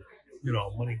bring,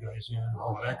 money guys in,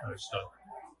 all that kind of stuff.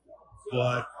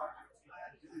 But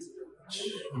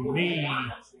to me,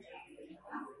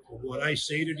 what I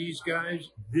say to these guys,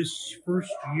 this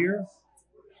first year,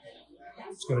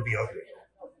 it's going to be ugly.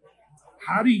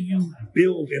 How do you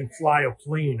build and fly a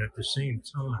plane at the same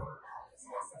time?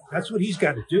 That's what he's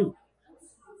got to do.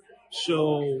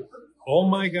 So all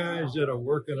my guys that are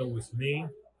working with me,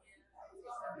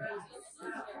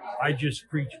 I just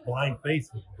preach blind faith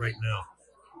right now.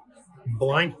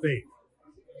 Blind faith.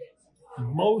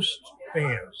 Most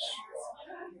fans,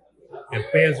 and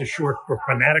fans are short for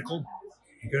fanatical,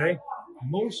 okay?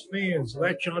 Most fans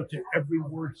latch on to every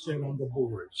word said on the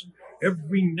boards,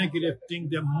 every negative thing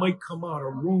that might come out, a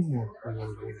rumor or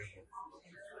whatever.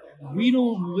 We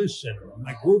don't listen.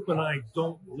 My group and I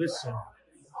don't listen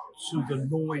to the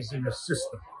noise in the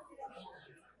system.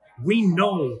 We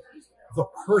know the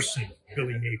person,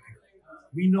 Billy Napier.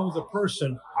 We know the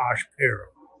person, Osh Para.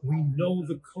 We know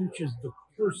the coach is the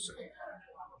person.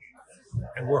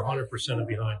 And we're 100%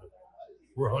 behind him.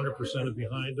 We're 100%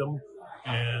 behind him.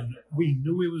 And we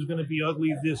knew it was going to be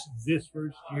ugly this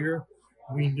first year.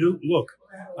 We knew, look,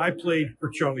 I played for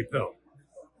Charlie Pell,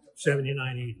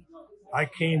 79-80. I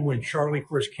came when Charlie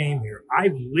first came here.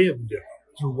 I've lived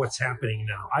through what's happening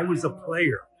now. I was a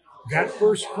player. That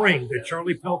first spring that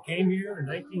Charlie Pell came here in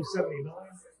 1979,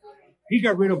 he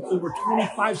got rid of over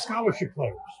 25 scholarship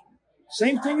players.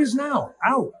 Same thing as now.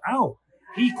 Out.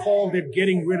 He called it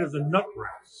getting rid of the nut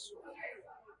grass.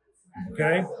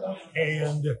 Okay?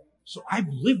 And so I've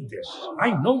lived this.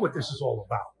 I know what this is all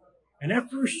about. And that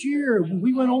first year,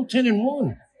 we went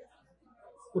 0-10-1.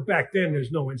 But back then,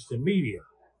 there's no instant media.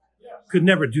 Could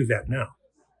never do that now.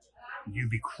 You'd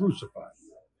be crucified.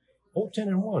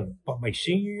 0-10-1. But my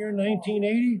senior year,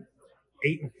 1980,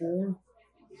 8-4,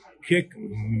 kick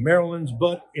Maryland's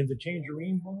butt in the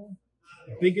Tangerine Bowl.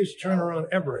 Biggest turnaround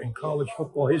ever in college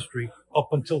football history up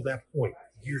until that point,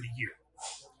 year to year.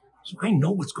 So I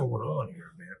know what's going on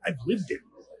here, man. I've lived it.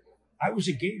 I was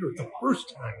a Gator the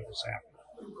first time this happened.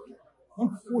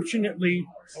 Unfortunately,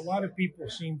 a lot of people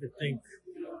seem to think,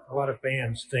 a lot of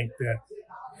fans think that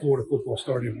Florida football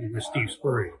started with Steve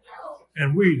Spurrier.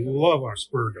 And we love our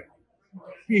Spur guy.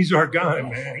 He's our guy,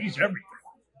 man. He's everything.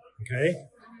 Okay?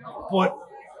 But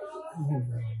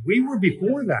we were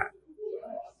before that.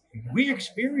 We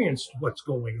experienced what's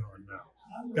going on now.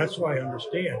 That's why I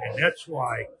understand. And that's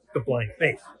why the blind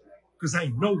faith. Because I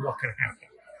know what can happen.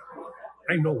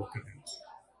 I know what can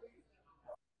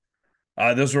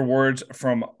happen. Those were words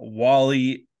from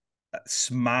Wally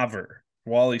Smaver.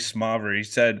 Wally Smaver. He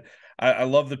said, I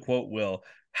love the quote, Will.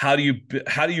 How do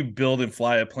you build and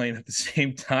fly a plane at the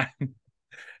same time?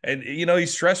 And, he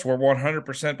stressed we're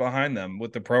 100% behind them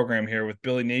with the program here, with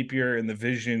Billy Napier and the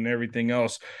vision and everything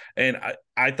else. And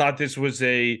I thought this was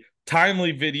a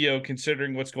timely video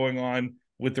considering what's going on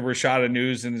with the Rashada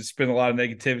news, and it's been a lot of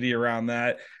negativity around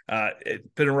that. It's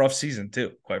been a rough season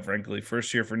too, quite frankly.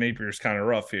 First year for Napier is kind of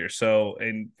rough here. So,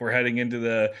 and we're heading into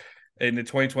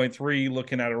 2023,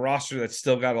 looking at a roster that's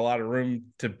still got a lot of room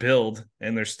to build,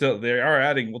 and they are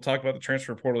adding. We'll talk about the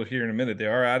transfer portal here in a minute. They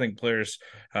are adding players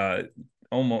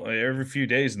almost every few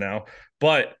days now,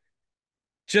 but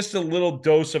just a little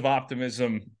dose of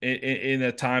optimism in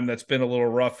a time that's been a little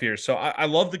rough here. So I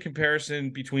love the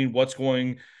comparison between what's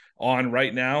going on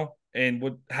right now and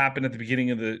what happened at the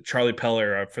beginning of the Charlie Pell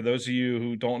era. For those of you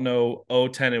who don't know,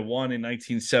 0-10-1 in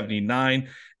 1979,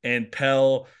 and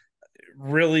Pell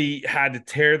really had to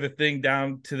tear the thing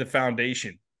down to the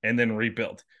foundation and then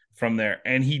rebuild from there.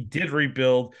 And he did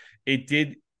rebuild. It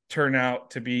did turn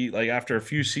out to be like, after a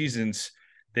few seasons,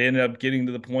 they ended up getting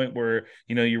to the point where,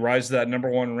 you rise to that number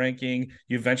one ranking.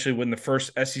 You eventually win the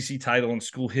first SEC title in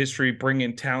school history, bring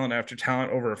in talent after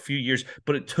talent over a few years,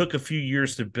 but it took a few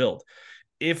years to build.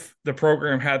 If the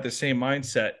program had the same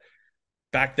mindset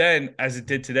back then as it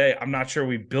did today, I'm not sure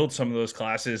we built some of those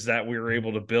classes that we were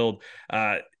able to build.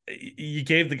 You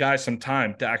gave the guys some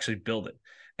time to actually build it.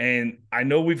 And I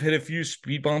know we've hit a few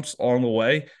speed bumps along the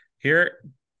way here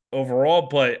overall,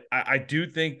 but I do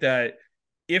think that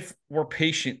if we're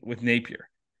patient with Napier,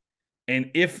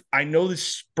 and if I know the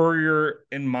Spurrier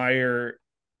and Meyer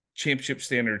championship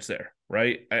standards there,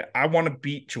 right? I want to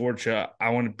beat Georgia.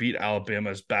 I want to beat Alabama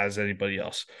as bad as anybody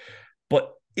else.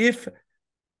 But if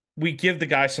we give the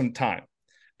guy some time,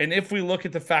 and if we look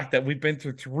at the fact that we've been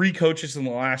through 3 coaches in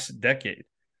the last decade,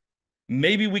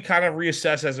 maybe we kind of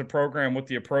reassess as a program what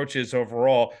the approach is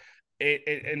overall,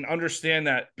 and understand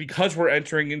that because we're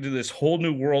entering into this whole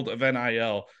new world of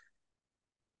NIL,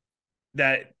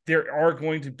 that there are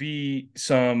going to be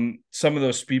some of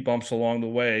those speed bumps along the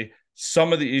way,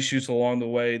 some of the issues along the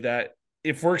way, that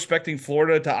if we're expecting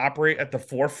Florida to operate at the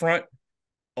forefront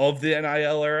of the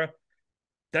NIL era,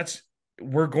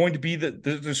 we're going to be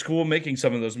the school making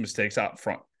some of those mistakes out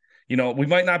front. We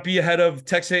might not be ahead of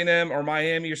Texas A&M or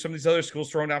Miami or some of these other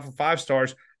schools throwing down for 5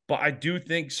 stars, but I do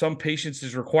think some patience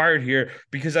is required here,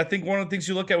 because I think one of the things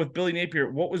you look at with Billy Napier,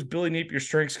 what was Billy Napier's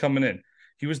strengths coming in?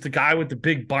 He was the guy with the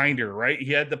big binder, right?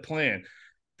 He had the plan,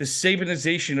 the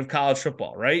Sabanization of college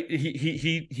football, right?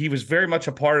 He was very much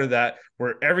a part of that,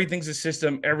 where everything's a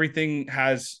system, everything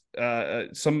has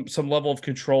some level of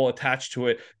control attached to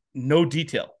it. No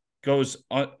detail goes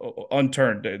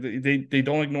unturned. They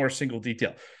don't ignore a single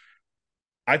detail.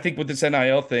 I think with this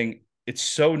NIL thing, it's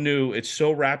so new, it's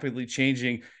so rapidly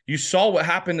changing. You saw what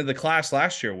happened to the class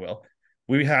last year, Will.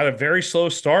 We had a very slow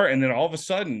start, and then all of a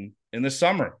sudden in the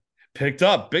summer, picked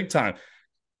up big time.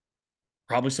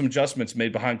 Probably some adjustments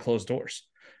made behind closed doors.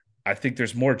 I think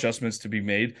there's more adjustments to be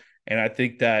made, and I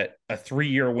think that a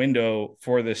 3-year window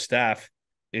for this staff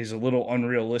is a little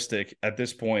unrealistic at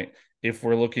this point. If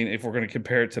we're going to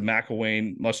compare it to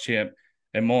McElwain, Muschamp,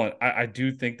 and Mullen, I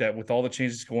do think that with all the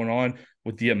changes going on,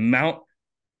 with the amount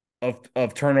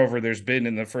of turnover there's been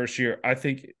in the first year, I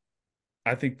think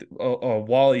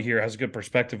Wally here has a good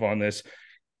perspective on this,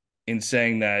 in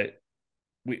saying that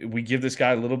we give this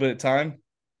guy a little bit of time.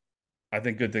 I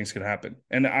think good things can happen.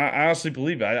 And I honestly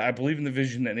believe it. I believe in the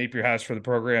vision that Napier has for the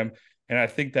program. And I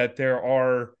think that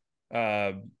there's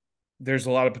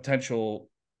a lot of potential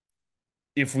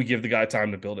if we give the guy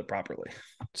time to build it properly.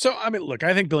 So, I mean, look,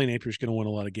 I think Billy Napier's going to win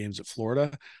a lot of games at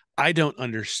Florida. I don't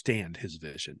understand his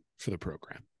vision for the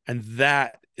program. And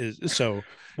that is so.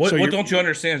 What so don't you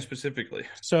understand specifically?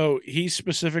 So he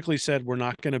specifically said, we're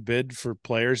not going to bid for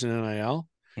players in NIL.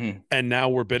 And now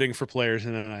we're bidding for players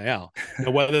in NIL.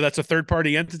 Now, whether that's a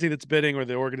third-party entity that's bidding or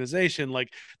the organization,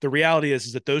 like, the reality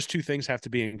is that those two things have to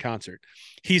be in concert.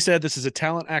 He said this is a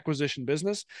talent acquisition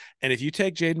business, and if you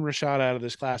take Jaden Rashada out of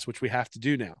this class, which we have to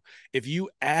do now, if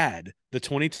you add the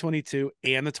 2022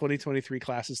 and the 2023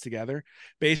 classes together,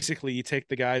 basically you take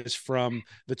the guys from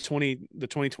the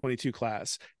 2022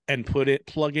 class and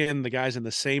plug in the guys in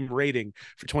the same rating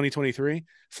for 2023,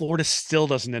 Florida still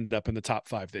doesn't end up in the top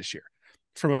 5 this year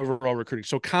from overall recruiting.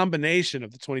 So combination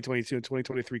of the 2022 and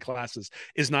 2023 classes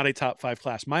is not a top 5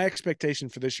 class. My expectation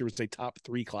for this year was a top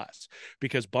 3 class,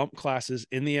 because bump classes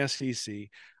in the SEC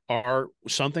are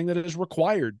something that is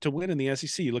required to win in the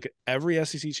SEC. You look at every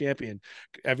SEC champion,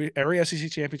 every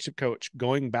SEC championship coach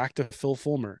going back to Phil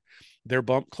Fulmer, their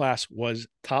bump class was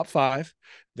top 5.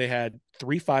 They had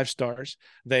 3 5-stars.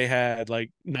 They had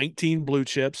like 19 blue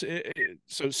chips.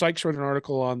 So Sykes wrote an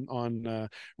article on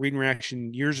Read and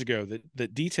Reaction years ago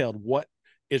that detailed what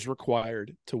is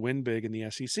required to win big in the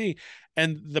SEC.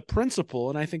 And the principle,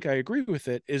 and I think I agree with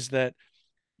it, is that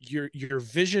your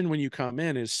vision when you come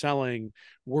in is selling,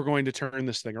 we're going to turn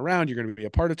this thing around. You're going to be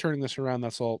a part of turning this around.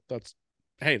 That's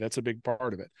a big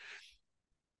part of it.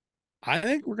 I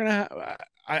think we're going to have,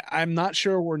 I'm not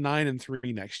sure we're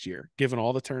 9-3 next year, given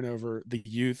all the turnover, the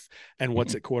youth, and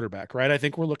what's at quarterback, right? I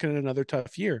think we're looking at another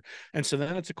tough year. And so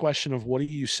then it's a question of what are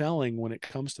you selling when it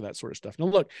comes to that sort of stuff. Now,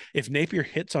 look, if Napier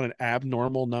hits on an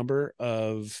abnormal number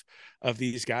of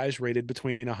these guys rated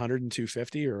between 100 and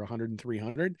 250 or 100 and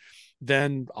 300,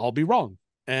 then I'll be wrong.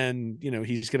 And,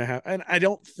 he's going to have, and I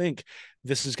don't think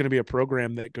this is going to be a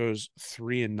program that goes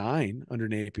 3-9 under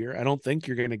Napier. I don't think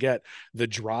you're going to get the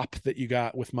drop that you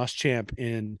got with Muschamp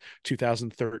in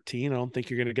 2013. I don't think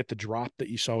you're going to get the drop that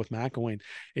you saw with McElwain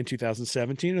in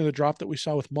 2017, or the drop that we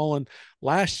saw with Mullen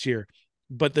last year.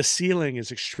 But the ceiling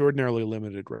is extraordinarily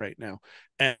limited right now.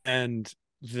 And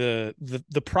the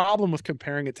problem with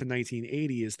comparing it to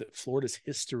 1980 is that Florida's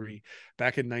history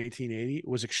back in 1980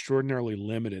 was extraordinarily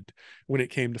limited when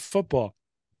it came to football.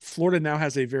 Florida now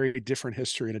has a very different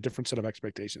history and a different set of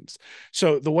expectations.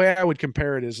 So the way I would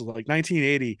compare it is like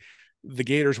 1980, the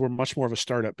Gators were much more of a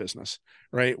startup business,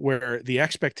 right? Where the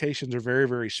expectations are very,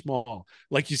 very small.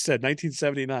 Like you said,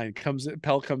 1979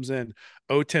 Pell comes in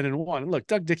 0-10-1. And look,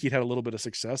 Doug Dickey had a little bit of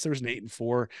success. There was an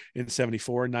 8-4 in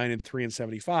 74, 9-3 in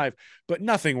 75, but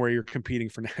nothing where you're competing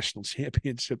for national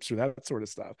championships or that sort of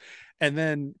stuff. And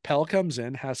then Pell comes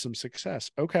in, has some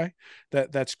success. Okay,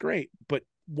 that's great. But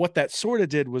what that sort of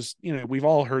did was, we've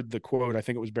all heard the quote, I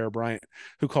think it was Bear Bryant,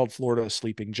 who called Florida a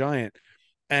sleeping giant.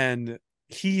 And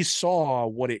he saw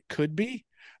what it could be,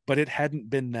 but it hadn't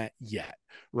been that yet.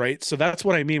 Right. So that's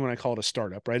what I mean when I call it a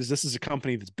startup, right? Is this is a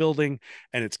company that's building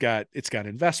and it's got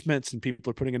investments and people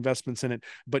are putting investments in it.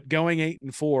 But going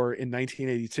 8-4 in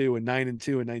 1982 and 9-2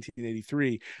 in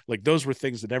 1983, like those were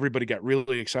things that everybody got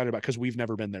really excited about because we've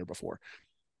never been there before.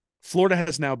 Florida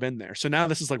has now been there. So now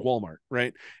this is like Walmart,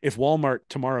 right? If Walmart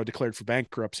tomorrow declared for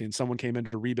bankruptcy and someone came in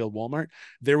to rebuild Walmart,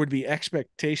 there would be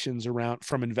expectations around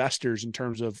from investors in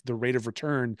terms of the rate of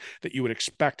return that you would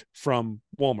expect from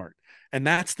Walmart. And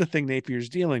that's the thing Napier's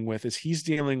dealing with is he's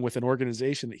dealing with an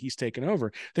organization that he's taken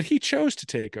over, that he chose to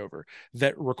take over,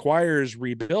 that requires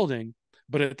rebuilding,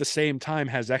 but at the same time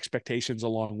has expectations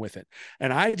along with it.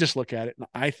 And I just look at it and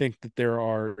I think that there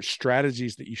are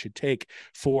strategies that you should take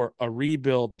for a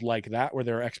rebuild like that, where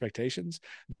there are expectations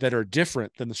that are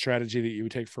different than the strategy that you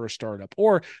would take for a startup,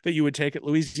 or that you would take at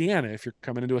Louisiana if you're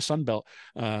coming into a Sunbelt,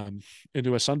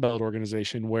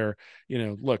 organization where,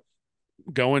 look,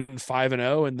 going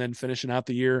 5-0 and then finishing out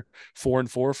the year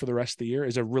 4-4 for the rest of the year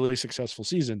is a really successful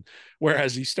season.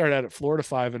 Whereas you start out at Florida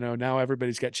 5-0, now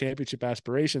everybody's got championship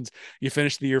aspirations. You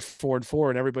finish the year 4-4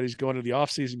 and everybody's going to the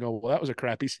offseason going, well, that was a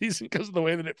crappy season because of the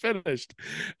way that it finished.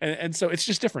 And so it's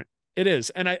just different. It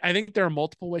is. And I think there are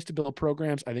multiple ways to build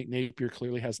programs. I think Napier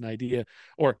clearly has an idea,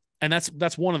 and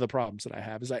that's one of the problems that I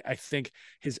have is I think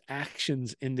his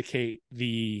actions indicate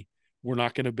we're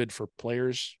not going to bid for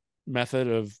players method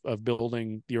of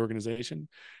building the organization.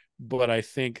 But I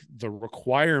think the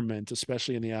requirement,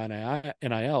 especially in the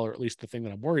NIL, or at least the thing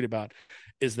that I'm worried about,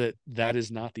 is that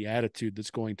is not the attitude that's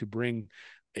going to bring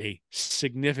a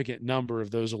significant number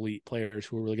of those elite players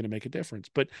who are really going to make a difference.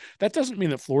 But that doesn't mean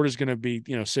that Florida's going to be,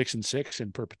 6-6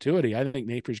 in perpetuity. I think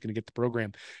Napier's going to get the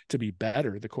program to be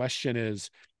better. The question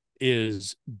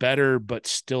is better, but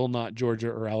still not Georgia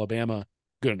or Alabama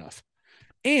good enough.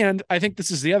 And I think this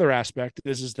is the other aspect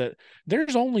is that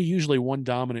there's only usually one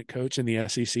dominant coach in the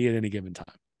SEC at any given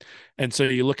time. And so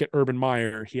you look at Urban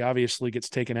Meyer, he obviously gets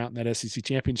taken out in that SEC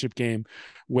championship game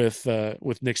with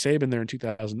Nick Saban there in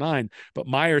 2009, but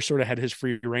Meyer sort of had his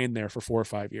free reign there for 4 or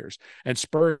 5 years. And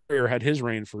Spurrier had his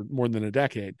reign for more than a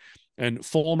decade. And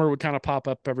Fulmer would kind of pop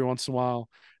up every once in a while.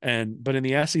 But in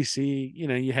the SEC,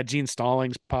 you had Gene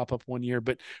Stallings pop up one year,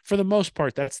 but for the most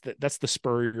part, that's the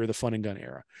Spurrier, the fun and gun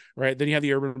era, right? Then you have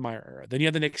the Urban Meyer era. Then you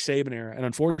have the Nick Saban era. And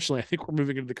unfortunately, I think we're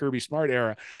moving into the Kirby Smart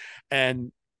era.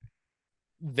 And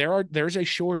there's a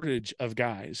shortage of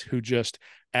guys who just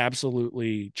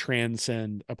absolutely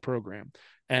transcend a program.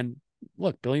 And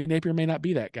look, Billy Napier may not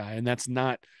be that guy. And that's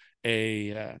not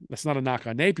a knock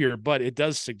on Napier, but it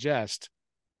does suggest,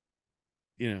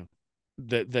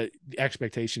 that the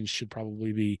expectations should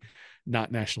probably be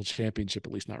not national championship,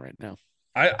 at least not right now.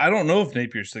 I don't know if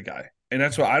Napier's the guy. And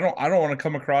that's why I don't want to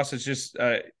come across as just,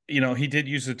 he did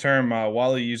use the term,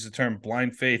 Wally used the term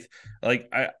blind faith.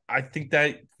 Like, I think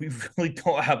that we really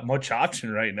don't have much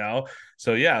option right now.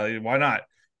 So, yeah, why not?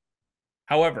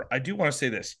 However, I do want to say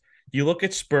this. You look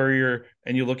at Spurrier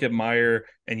and you look at Meyer,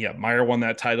 and yeah, Meyer won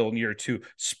that title in year 2.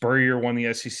 Spurrier won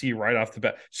the SEC right off the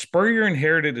bat. Spurrier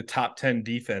inherited a top 10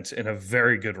 defense and a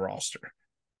very good roster.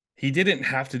 He didn't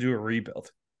have to do a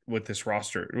rebuild with this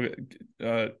roster.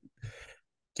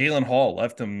 Galen Hall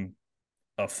left him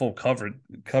a full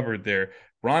covered there.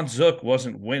 Ron Zook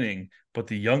wasn't winning, but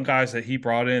the young guys that he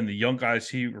brought in, the young guys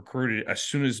he recruited, as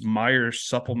soon as Meyer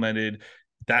supplemented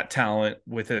that talent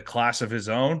with a class of his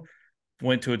own,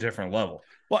 went to a different level.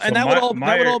 Well, and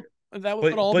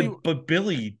but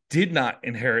Billy did not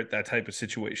inherit that type of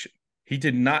situation. He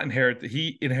did not inherit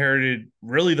he inherited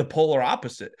really the polar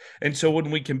opposite. And so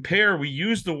when we compare, we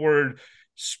use the word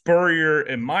Spurrier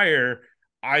and Meyer.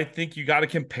 I think you got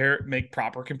to make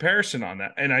proper comparison on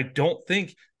that. And I don't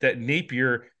think that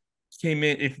Napier came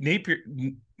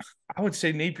in. I would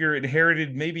say Napier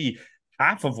inherited maybe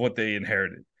half of what they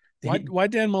inherited. Why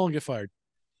Dan Mullen get fired?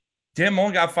 Dan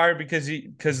Mullen got fired because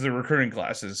of the recruiting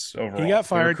classes overall. He got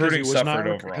fired because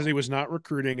he was not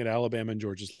recruiting at Alabama and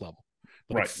Georgia's level.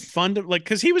 Right.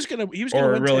 Because he was gonna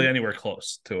really anywhere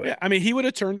close to it. Yeah, I mean, he would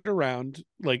have turned around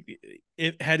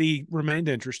had he remained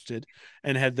interested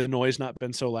and had the noise not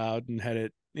been so loud and had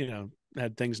it,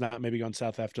 had things not maybe gone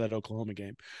south after that Oklahoma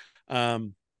game.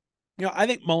 I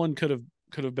think Mullen could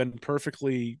have been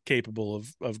perfectly capable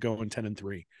of going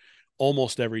 10-3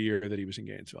 almost every year that he was in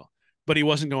Gainesville, but he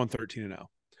wasn't going 13-0.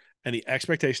 And the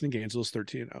expectation in Gainesville was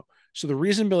 13-0. So the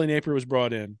reason Billy Napier was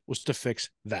brought in was to fix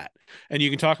that. And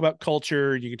you can talk about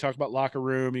culture, you can talk about locker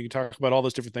room, you can talk about all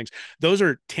those different things. Those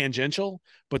are tangential,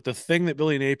 but the thing that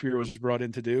Billy Napier was brought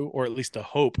in to do, or at least the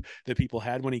hope that people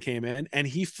had when he came in, and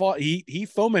he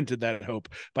fomented that hope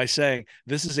by saying,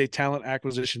 this is a talent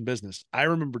acquisition business. I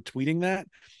remember tweeting that.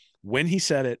 when he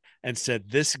said it and said,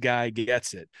 this guy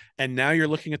gets it. And now you're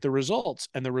looking at the results,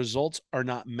 and the results are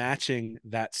not matching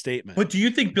that statement. But do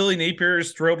you think Billy Napier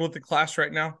is thrilled with the class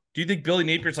right now? Do you think Billy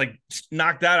Napier's like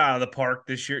knocked that out of the park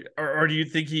this year? Or do you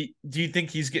think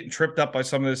he's getting tripped up by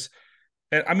some of this?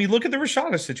 I mean, look at the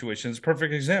Rashada situation. It's a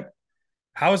perfect example.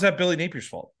 How is that Billy Napier's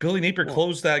fault? Billy Napier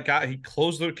closed that guy. He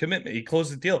closed the commitment. He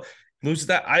closed the deal. Loses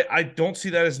that. I don't see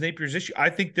that as Napier's issue. I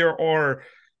think there are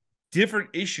different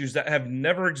issues that have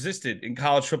never existed in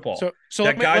college football. So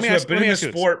that guys who have been in the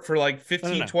sport for like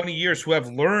 15, 20 years, who have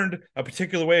learned a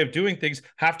particular way of doing things,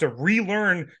 have to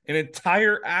relearn an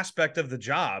entire aspect of the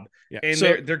job. Yeah. And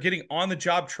so, they're getting on the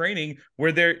job training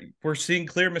where we're seeing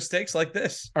clear mistakes like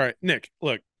this. All right, Nick,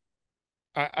 look,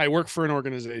 I work for an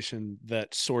organization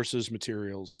that sources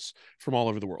materials from all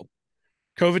over the world.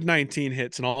 COVID-19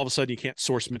 hits, and all of a sudden you can't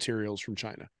source materials from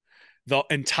China. The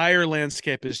entire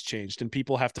landscape has changed, and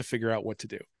people have to figure out what to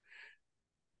do.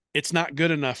 It's not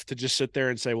good enough to just sit there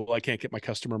and say, well, I can't get my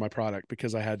customer my product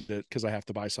because I have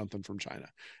to buy something from China.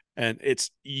 And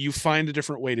you find a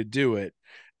different way to do it.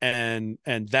 And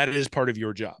that is part of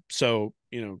your job. So,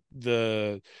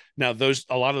 a lot of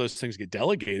those things get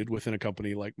delegated within a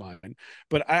company like mine,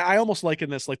 but I almost liken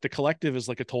this, like the collective is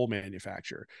like a toll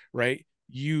manufacturer, right?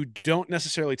 You don't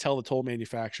necessarily tell the toll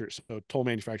manufacturer. So toll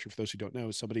manufacturer, for those who don't know,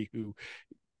 is somebody who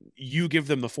you give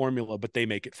them the formula, but they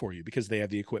make it for you because they have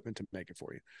the equipment to make it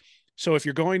for you. So if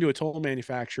you're going to a toll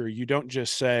manufacturer, you don't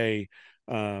just say,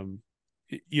 make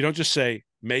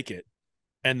it,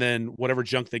 and then whatever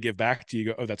junk they give back to you,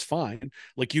 go, oh, that's fine.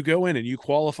 Like, you go in and you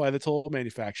qualify the toll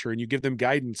manufacturer and you give them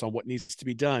guidance on what needs to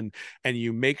be done. And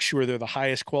you make sure they're the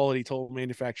highest quality toll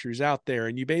manufacturers out there.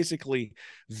 And you basically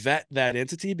vet that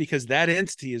entity, because that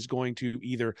entity is going to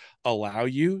either allow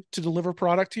you to deliver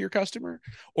product to your customer,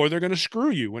 or they're going to screw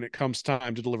you when it comes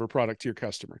time to deliver product to your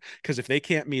customer. Because if they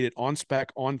can't meet it on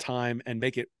spec, on time, and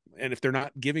if they're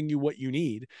not giving you what you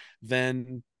need,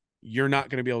 then you're not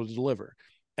going to be able to deliver.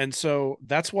 And so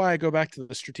that's why I go back to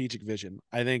the strategic vision.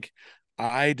 I think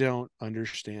I don't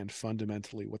understand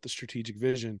fundamentally what the strategic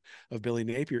vision of Billy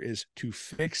Napier is to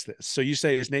fix this. So you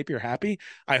say, is Napier happy?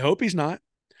 I hope he's not.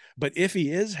 But if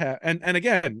he is, and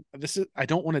again, I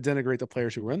don't want to denigrate the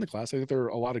players who were in the class. I think there are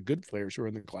a lot of good players who are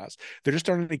in the class. They're just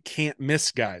starting to can't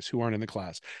miss guys who aren't in the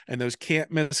class. And those can't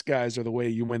miss guys are the way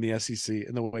you win the SEC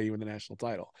and the way you win the national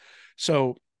title.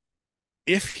 So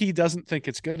if he doesn't think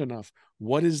it's good enough,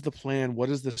 what is the plan?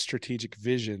 What is the strategic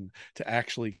vision to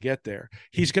actually get there?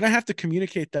 He's going to have to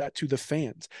communicate that to the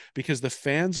fans, because the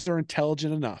fans are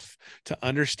intelligent enough to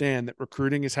understand that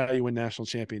recruiting is how you win national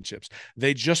championships.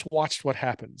 They just watched what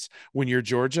happens when you're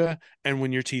Georgia and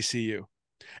when you're TCU.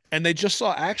 And they just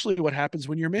saw actually what happens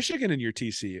when you're Michigan and you're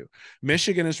TCU.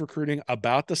 Michigan is recruiting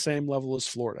about the same level as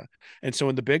Florida. And so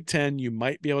in the Big Ten, you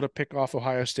might be able to pick off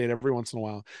Ohio State every once in a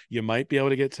while. You might be able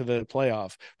to get to the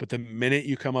playoff. But the minute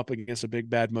you come up against a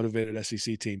big, bad, motivated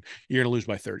SEC team, you're going to lose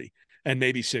by 30 and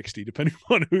maybe 60, depending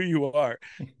on who you are.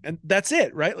 And that's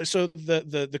it, right? So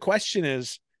the question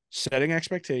is setting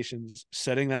expectations,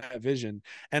 setting that vision.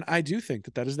 And I do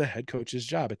think that is the head coach's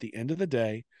job. At the end of the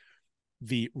day,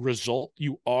 the result,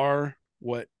 you are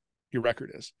what your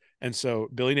record is. And so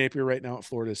Billy Napier right now at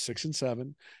Florida is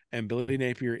 6-7, and Billy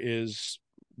Napier is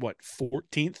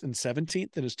 14th and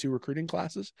 17th in his 2 recruiting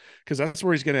classes, because that's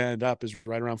where he's going to end up, is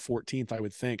right around 14th, I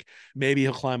would think. Maybe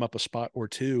he'll climb up a spot or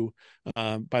 2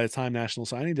 by the time National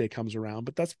Signing Day comes around,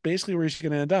 but that's basically where he's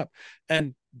going to end up.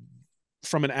 And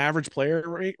from an average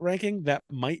player ranking, that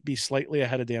might be slightly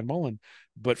ahead of Dan Mullen,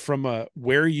 but from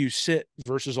where you sit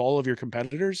versus all of your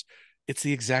competitors, it's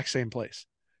the exact same place.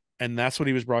 And that's what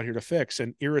he was brought here to fix.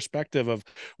 And irrespective of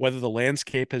whether the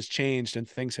landscape has changed and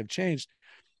things have changed,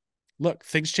 look,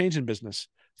 things change in business.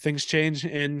 Things change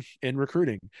in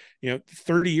recruiting.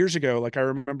 30 years ago, like I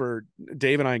remember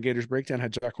Dave and I in Gators Breakdown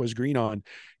had Jacquez Green on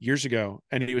years ago,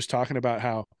 and he was talking about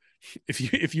how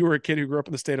if you were a kid who grew up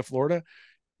in the state of Florida,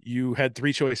 you had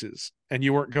 3 choices and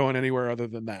you weren't going anywhere other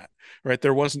than that, right?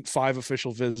 There wasn't 5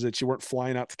 official visits. You weren't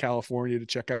flying out to California to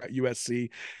check out USC.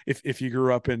 If you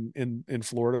grew up in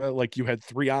Florida, like, you had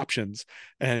 3 options,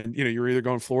 and you're either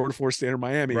going Florida State, or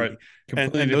Miami, right?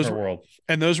 Completely and different world.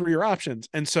 And those were your options.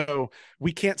 And so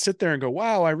we can't sit there and go,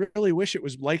 wow, I really wish it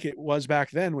was like it was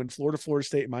back then when Florida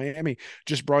State, and Miami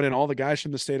just brought in all the guys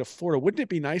from the state of Florida. Wouldn't it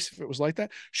be nice if it was like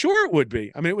that? Sure, it would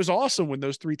be. I mean, it was awesome when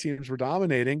those 3 teams were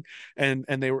dominating, and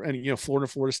they were, and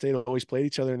Florida State always played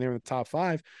each other and they were in the top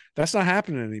 5. That's not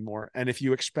happening anymore. And if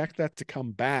you expect that to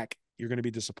come back, you're going to be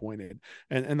disappointed.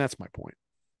 And that's my point.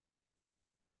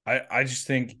 I just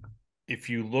think if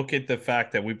you look at the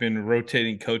fact that we've been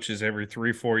rotating coaches every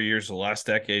 3-4 years the last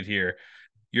decade here,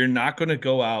 you're not going to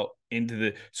go out into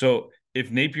the so if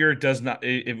Napier does not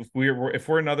if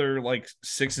we're another like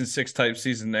 6-6 type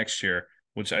season next year,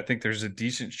 which I think there's a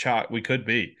decent shot we could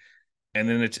be, and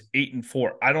then it's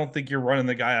 8-4. I don't think you're running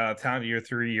the guy out of town year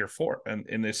 3, year 4. And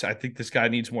in this, I think this guy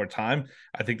needs more time.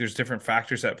 I think there's different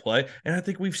factors at play. And I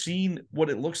think we've seen what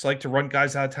it looks like to run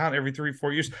guys out of town every 3,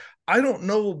 4 years. I don't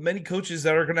know many coaches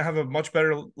that are going to have a much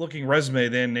better looking resume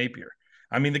than Napier.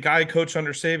 I mean, the guy coached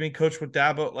under Saban, coached with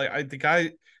Dabo. The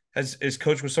guy is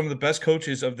coached with some of the best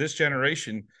coaches of this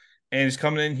generation, and he's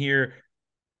coming in here.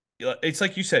 It's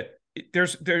like you said.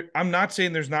 I'm not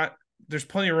saying there's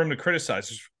plenty of room to criticize.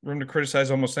 There's room to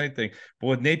criticize almost anything. But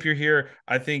with Napier here,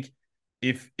 I think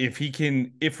if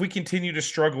we continue to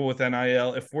struggle with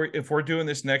NIL, if we're doing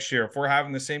this next year, if we're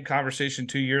having the same conversation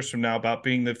 2 years from now about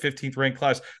being the 15th ranked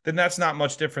class, then that's not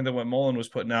much different than what Mullen was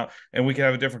putting out, and we can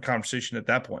have a different conversation at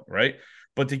that point, right?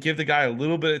 But to give the guy a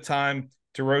little bit of time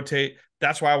to rotate,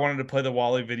 that's why I wanted to play the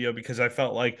Wally video, because I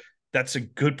felt like that's a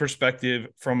good perspective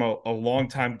from a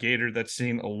longtime Gator that's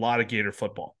seen a lot of Gator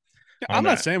football. I'm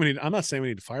not saying we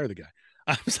need to fire the guy.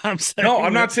 I'm saying no.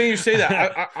 I'm not saying you say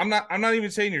that. I'm not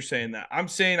even saying you're saying that. I'm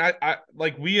saying I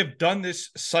like we have done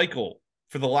this cycle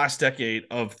for the last decade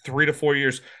of 3 to 4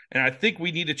 years, and I think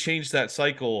we need to change that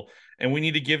cycle, and we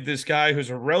need to give this guy who's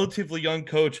a relatively young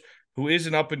coach, who is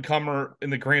an up and comer in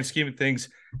the grand scheme of things.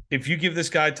 If you give this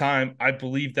guy time, I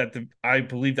believe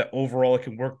that overall it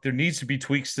can work. There needs to be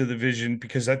tweaks to the vision,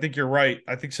 because I think you're right.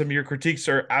 I think some of your critiques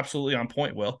are absolutely on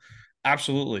point, Will.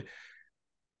 Absolutely.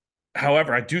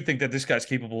 However, I do think that this guy's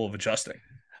capable of adjusting.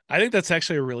 I think that's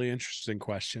actually a really interesting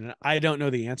question. I don't know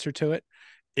the answer to it.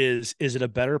 Is it a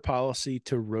better policy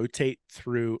to rotate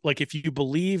through? Like, if you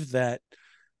believe that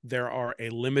there are a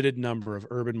limited number of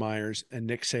Urban Meyers and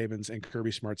Nick Sabans and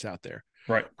Kirby Smarts out there,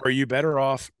 right? Are you better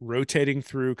off rotating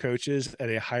through coaches at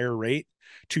a higher rate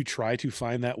to try to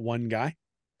find that one guy?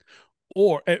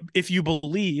 Or if you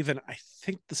believe, and I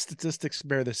think the statistics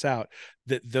bear this out,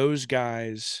 that those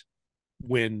guys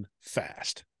win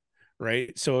fast,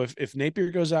 right? So if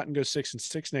Napier goes out and goes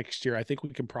 6-6 next year, I think we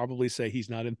can probably say he's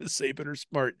not in the Saban or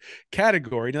Smart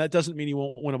category. Now, that doesn't mean he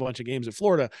won't win a bunch of games at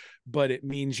Florida, but it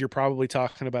means you're probably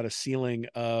talking about a ceiling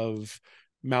of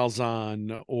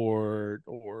Malzahn or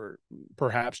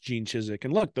perhaps Gene Chizik.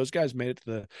 And look, those guys made it to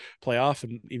the playoff,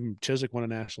 and even Chizik won a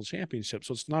national championship.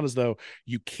 So it's not as though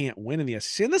you can't win in the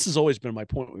SEC. And this has always been my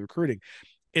point with recruiting.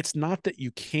 It's not that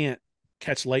you can't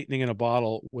catch lightning in a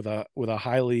bottle with a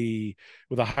highly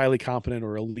competent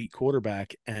or elite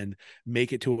quarterback and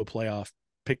make it to a playoff,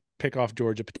 pick off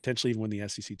Georgia, potentially even win the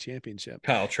SEC championship.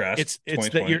 Kyle Trask. It's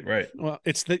that you're right. Well,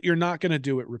 it's that you're not going to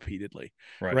do it repeatedly,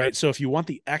 right? So if you want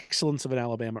the excellence of an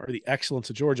Alabama or the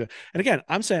excellence of Georgia, and again,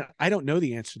 I'm saying I don't know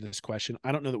the answer to this question.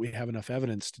 I don't know that we have enough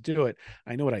evidence to do it.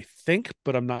 I know what I think,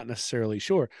 but I'm not necessarily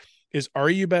sure.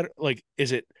 Are you better? Like,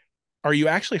 are you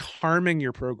actually harming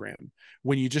your program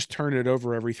when you just turn it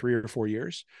over every 3 or 4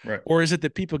 years? Right. Or is it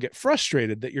that people get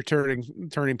frustrated that you're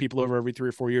turning people over every 3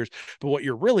 or 4 years, but what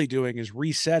you're really doing is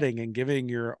resetting and giving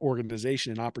your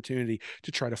organization an opportunity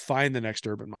to try to find the next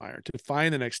Urban Meyer, to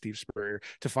find the next Steve Spurrier,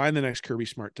 to find the next Kirby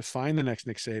Smart, to find the next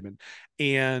Nick Saban?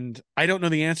 And I don't know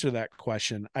the answer to that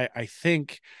question. I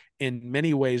think in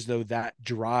many ways, though, that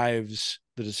drives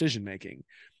the decision-making,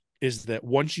 is that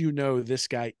once you know this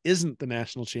guy isn't the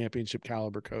national championship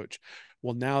caliber coach,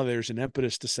 well, now there's an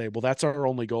impetus to say, well, that's our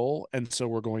only goal, and so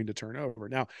we're going to turn over.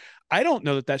 Now, I don't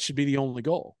know that should be the only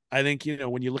goal. I think,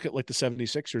 when you look at like the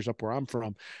 76ers up where I'm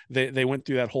from, they went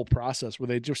through that whole process where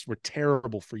they just were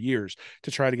terrible for years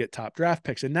to try to get top draft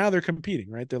picks. And now they're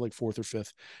competing, right? They're like 4th or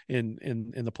 5th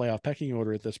in the playoff pecking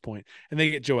order at this point. And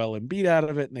they get Joel Embiid out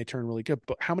of it and they turn really good.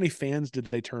 But how many fans did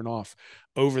they turn off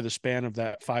over the span of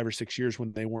that 5 or 6 years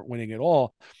when they weren't winning at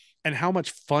all? And how much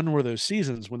fun were those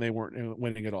seasons when they weren't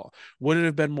winning at all? Would it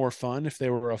have been more fun if they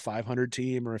were a 500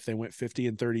 team, or if they went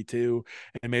 50-32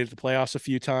 and made it to the playoffs a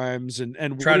few times and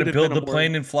try to build the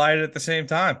plane and fly it at the same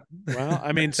time? Well,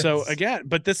 I mean, so again,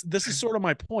 but this is sort of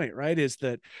my point, right? Is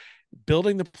that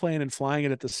building the plane and flying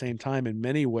it at the same time in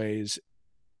many ways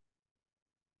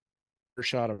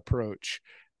shot approach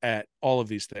at all of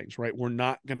these things, right? We're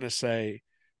not going to say,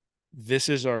 this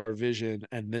is our vision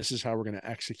and this is how we're going to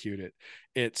execute it.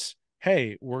 It's,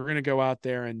 hey, we're going to go out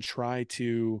there and try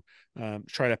to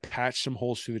patch some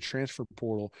holes through the transfer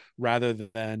portal, rather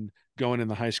than going in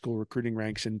the high school recruiting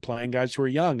ranks and playing guys who are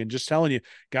young and just telling you,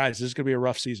 guys, this is going to be a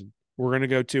rough season. We're going to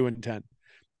go 2-10,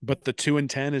 but the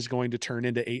 2-10 is going to turn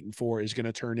into 8-4, is going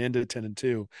to turn into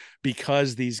 10-2,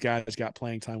 because these guys got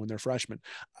playing time when they're freshmen.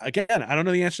 Again, I don't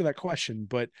know the answer to that question,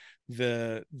 but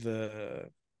the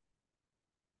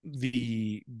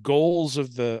the goals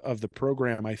of the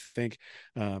program, I think,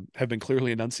 have been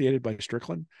clearly enunciated by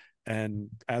Strickland. And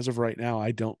as of right now,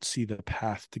 I don't see the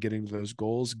path to getting to those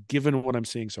goals, given what I'm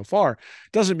seeing so far.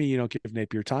 Doesn't mean you don't give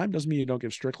Napier time, doesn't mean you don't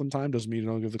give Strickland time, doesn't mean you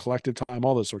don't give the collective time,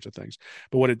 all those sorts of things.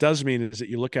 But what it does mean is that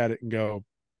you look at it and go,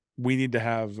 we need to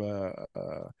have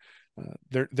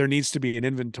there needs to be an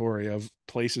inventory of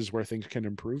places where things can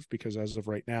improve, because as of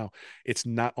right now, it's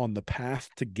not on the path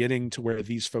to getting to where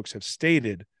these folks have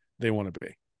stated they want to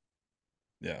be.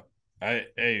 Yeah.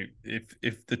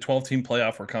 If the 12-team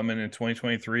playoff were coming in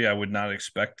 2023, I would not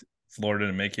expect Florida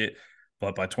to make it.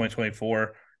 But by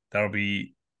 2024, that'll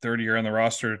be 30 on the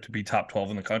roster to be top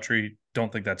 12 in the country.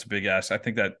 Don't think that's a big ask. I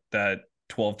think that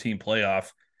 12-team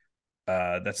playoff,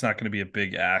 that's not going to be a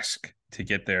big ask to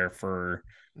get there for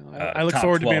I look top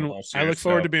forward 12 to being most I years. look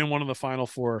forward to being one of the final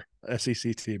 4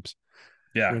 SEC teams.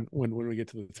 Yeah. When we get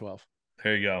to the 12.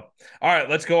 There you go. All right,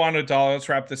 let's go on to dollar. Let's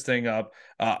wrap this thing up.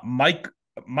 Micah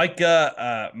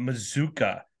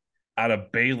Mazuka out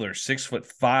of Baylor,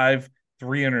 6'5",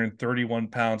 331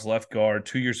 pounds, left guard,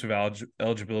 2 years of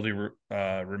eligibility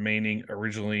remaining.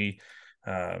 Originally,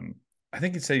 I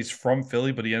think he'd say he's from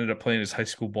Philly, but he ended up playing his high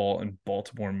school ball in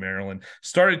Baltimore, Maryland.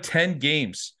 Started 10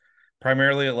 games,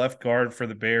 primarily at left guard for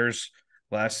the Bears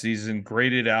last season,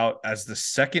 graded out as the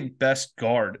second best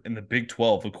guard in the Big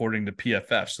 12, according to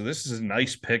PFF. So this is a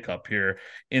nice pickup here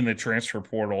in the transfer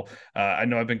portal. I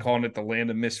know I've been calling it the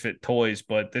land of misfit toys,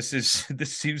 but this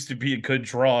seems to be a good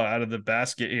draw out of the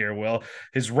basket here. Well,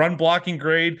 his run blocking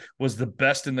grade was the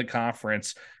best in the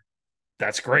conference.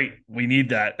 That's great. We need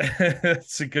that.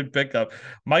 It's a good pickup.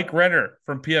 Mike Renner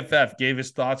from PFF gave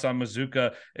his thoughts on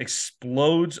Mazuka.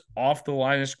 Explodes off the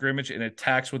line of scrimmage and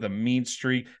attacks with a mean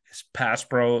streak. His pass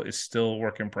pro is still a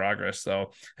work in progress,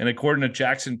 though. And according to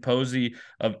Jackson Posey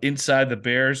of Inside the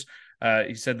Bears,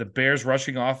 he said the Bears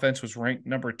rushing offense was ranked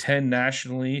number 10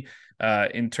 nationally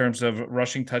in terms of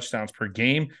rushing touchdowns per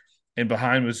game. And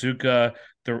behind Mazuka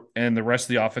and the rest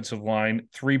of the offensive line,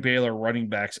 3 Baylor running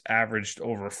backs averaged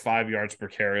over 5 yards per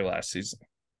carry last season.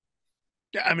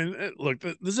 Yeah, I mean, look,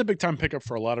 this is a big time pickup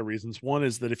for a lot of reasons. One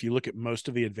is that if you look at most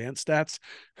of the advanced stats,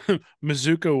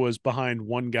 Mazuka was behind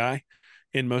one guy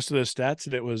in most of those stats,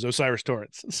 and it was Osiris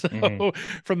Torrance. So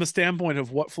from the standpoint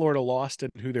of what Florida lost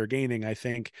and who they're gaining, I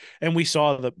think, and we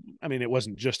saw it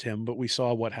wasn't just him, but we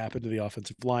saw what happened to the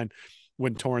offensive line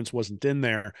when Torrance wasn't in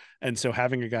there. And so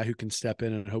having a guy who can step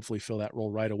in and hopefully fill that role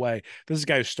right away. This is a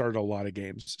guy who started a lot of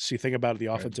games. So you think about the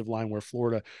offensive line where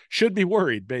Florida should be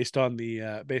worried based on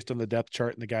the depth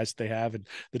chart and the guys that they have, and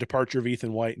the departure of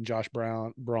Ethan White and Josh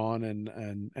Braun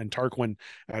and Tarquin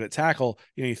out at tackle.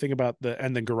 You think about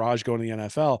and then Garage going to the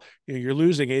NFL. You're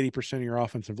losing 80% of your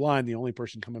offensive line. The only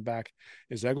person coming back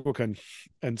is Egwokun,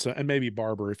 and maybe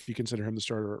Barber if you consider him the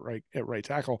starter at right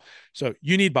tackle. So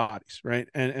you need bodies, right?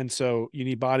 And so you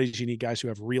need bodies, you need guys who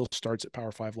have real starts at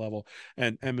Power 5 level,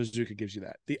 and Mazuka gives you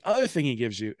that. The other thing he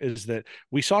gives you is that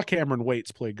we saw Cameron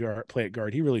Waits play at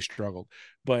guard. He really struggled,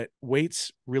 but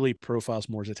Waits really profiles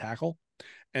more as a tackle.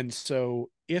 And so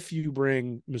if you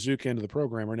bring Mazuka into the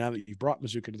program, or now that you've brought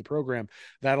Mazuka into the program,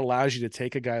 that allows you to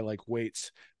take a guy like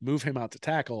Waits, move him out to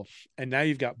tackle, and now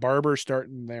you've got Barber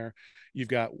starting there. You've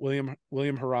got William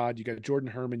Harrod, you got Jordan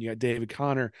Herman, you got David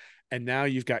Connor, and now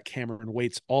you've got Cameron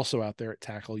Waits also out there at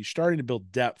tackle. You're starting to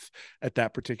build depth at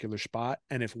that particular spot.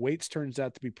 And if Waits turns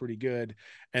out to be pretty good,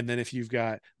 and then if you've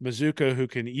got Mazuka, who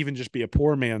can even just be a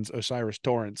poor man's Osiris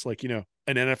Torrance, like, an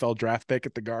NFL draft pick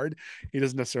at the guard, he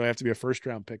doesn't necessarily have to be a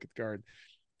first-round pick at the guard.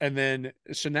 And then,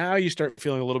 so now you start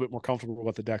feeling a little bit more comfortable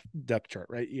about the depth chart,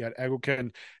 right? You got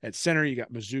Egwokun at center, you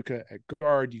got Mazuka at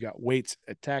guard, you got Waits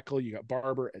at tackle, you got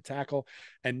Barber at tackle.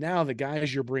 And now the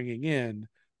guys you're bringing in,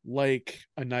 like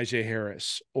a Najee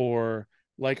Harris, or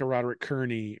like a Roderick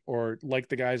Kearney, or like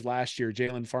the guys last year,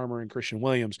 Jalen Farmer and Christian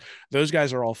Williams, those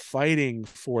guys are all fighting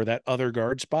for that other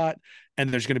guard spot,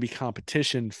 and there's going to be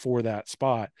competition for that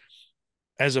spot,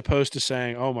 as opposed to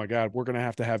saying, oh my God, we're going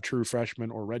to have true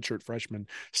freshmen or redshirt freshmen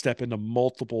step into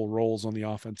multiple roles on the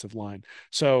offensive line.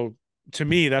 So to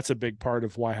me, that's a big part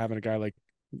of why having a guy like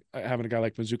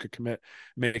Mazuka commit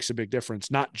makes a big difference,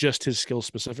 not just his skills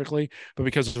specifically, but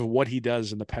because of what he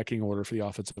does in the pecking order for the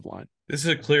offensive line. This is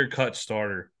a clear-cut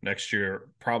starter next year.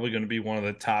 Probably going to be one of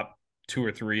the top 2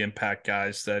 or 3 impact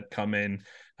guys that come in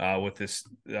with this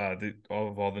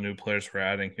all the new players we're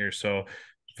adding here. So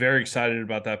very excited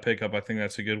about that pickup. I think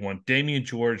that's a good one. Damian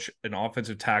George, an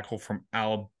offensive tackle from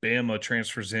Alabama,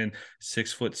 transfers in,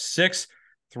 6'6",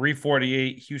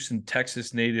 348, Houston,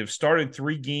 Texas native. Started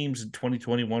 3 games in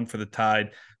 2021 for the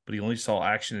Tide, but he only saw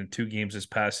action in 2 games this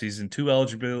past season. 2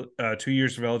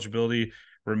 years of eligibility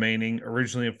remaining.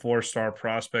 Originally a 4-star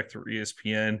prospect through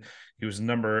ESPN. He was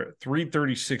number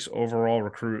 336 overall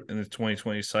recruit in the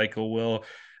 2020 cycle. Will,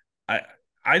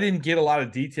 I didn't get a lot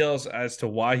of details as to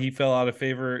why he fell out of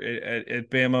favor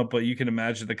at Bama, but you can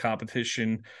imagine the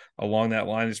competition along that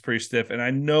line is pretty stiff. And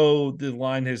I know the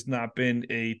line has not been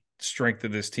a strength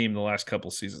of this team the last couple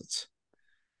of seasons.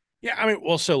 Yeah, I mean,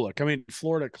 well, so look, I mean,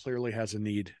 Florida clearly has a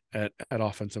need at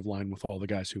offensive line with all the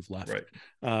guys who've left.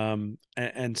 Right.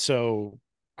 And so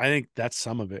I think that's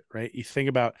some of it, right? You think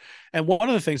about, and one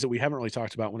of the things that we haven't really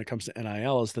talked about when it comes to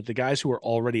NIL is that the guys who are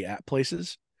already at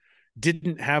places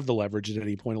didn't have the leverage at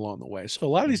any point along the way. So a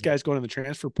lot of these guys going in the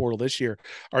transfer portal this year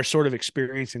are sort of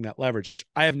experiencing that leverage.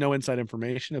 I have no inside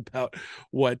information about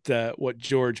what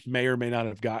George may or may not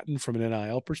have gotten from an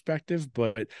NIL perspective,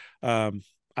 but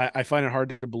I find it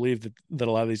hard to believe that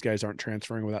a lot of these guys aren't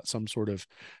transferring without some sort of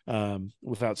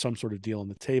deal on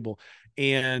the table.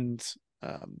 And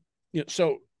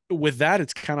so with that,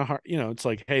 it's kind of hard. It's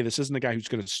like, hey, this isn't the guy who's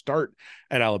going to start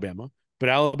at Alabama, but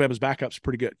Alabama's backup's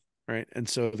pretty good. Right. And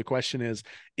so the question is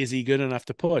he good enough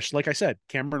to push? Like I said,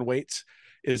 Cameron Waits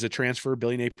is a transfer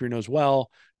Billy Napier knows well,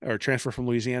 or transfer from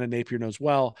Louisiana Napier knows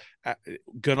well.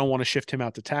 Gonna want to shift him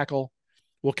out to tackle.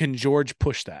 Well, can George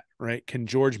push that? Right. Can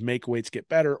George make Waits get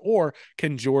better, or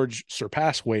can George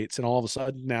surpass Waits? And all of a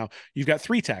sudden now you've got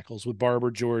 3 tackles with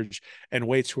Barber, George, and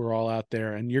Waits who are all out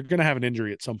there, and you're going to have an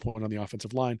injury at some point on the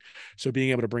offensive line. So being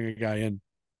able to bring a guy in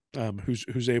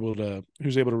who's able to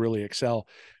really excel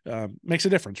makes a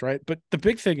difference, right? But the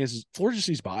big thing is Florida just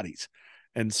sees bodies,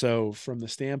 and so from the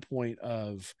standpoint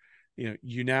of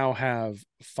you now have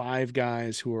 5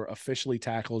 guys who are officially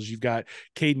tackles. You've got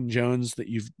Caden Jones that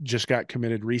you've just got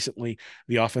committed recently,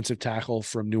 the offensive tackle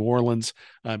from New Orleans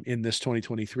in this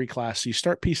 2023 class. So you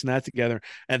start piecing that together,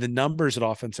 and the numbers at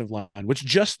offensive line, which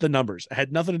just the numbers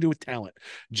had nothing to do with talent,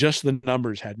 just the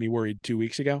numbers had me worried 2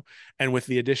 weeks ago. And with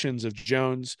the additions of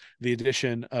Jones, the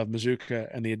addition of Mazuka,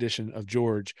 and the addition of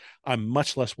George, I'm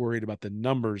much less worried about the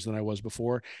numbers than I was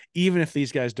before. Even if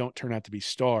these guys don't turn out to be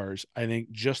stars, I think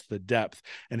just the depth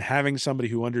and having somebody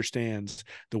who understands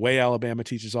the way Alabama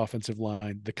teaches offensive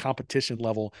line, the competition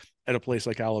level at a place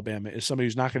like Alabama, is somebody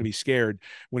who's not going to be scared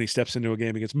when he steps into a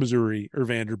game against Missouri or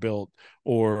Vanderbilt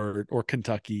or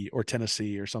Kentucky or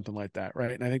Tennessee or something like that,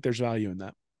 right? And I think there's value in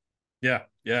that. Yeah.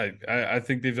 I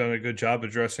think they've done a good job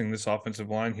addressing this offensive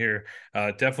line here.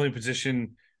 Definitely a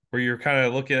position where you're kind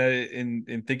of looking at it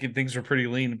and thinking things were pretty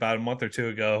lean about a month or 2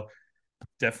 ago.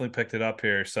 Definitely picked it up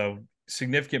here. So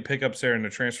significant pickups there in the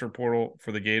transfer portal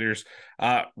for the Gators.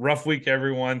 Rough week,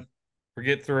 everyone. We'll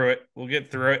get through it. We'll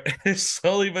get through it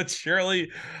slowly but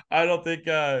surely. I don't think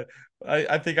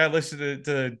I think I listened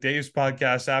to Dave's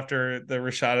podcast after the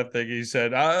Rashada thing. He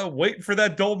said, waiting for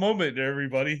that dull moment,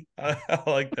 everybody. I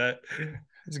like that.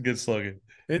 It's a good slogan.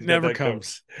 It never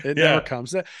comes. It never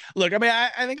comes. Look, I mean,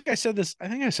 I think I said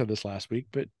this last week,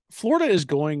 but Florida is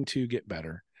going to get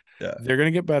better. Yeah. They're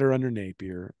going to get better under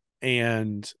Napier.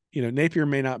 And, Napier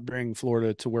may not bring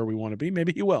Florida to where we want to be.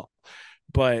 Maybe he will.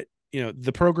 But,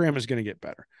 the program is going to get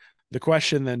better. The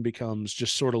question then becomes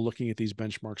just sort of looking at these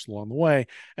benchmarks along the way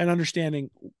and understanding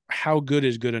how good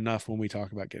is good enough when we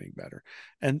talk about getting better.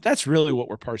 And that's really what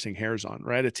we're parsing hairs on,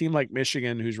 right? A team like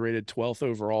Michigan, who's rated 12th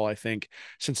overall, I think,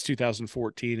 since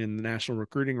 2014 in the national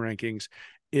recruiting rankings,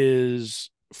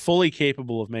 is fully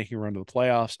capable of making a run to the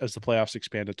playoffs. As the playoffs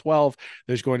expand to 12,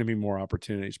 there's going to be more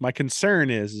opportunities. My concern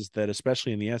is that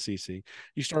especially in the SEC,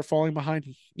 you start falling behind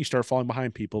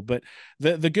people. But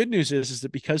the good news is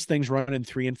that because things run in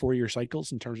 3 and 4 year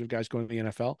cycles in terms of guys going to the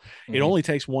NFL, it only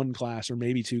takes 1 class or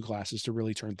maybe 2 classes to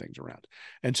really turn things around.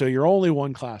 And so you're only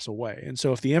 1 class away. And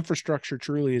so if the infrastructure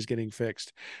truly is getting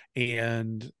fixed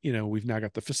and, we've now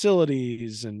got the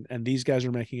facilities and these guys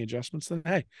are making adjustments, then,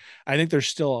 hey, I think there's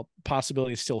still a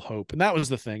possibility, still hope. And that was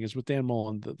the thing, is with Dan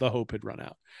Mullen, the hope had run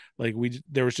out. Like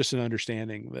there was just an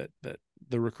understanding that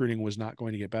the recruiting was not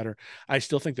going to get better. I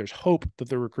still think there's hope that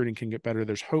the recruiting can get better.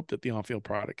 There's hope that the on-field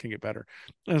product can get better.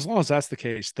 And as long as that's the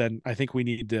case, then I think we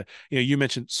need to, you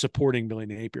mentioned supporting Billy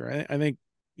Napier. I think,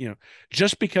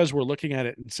 just because we're looking at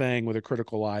it and saying with a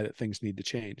critical eye that things need to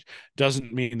change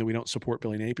doesn't mean that we don't support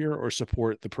Billy Napier or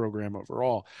support the program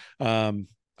overall. I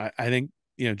think,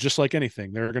 just like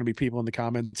anything, there are going to be people in the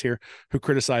comments here who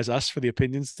criticize us for the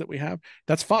opinions that we have.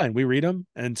 That's fine. We read them,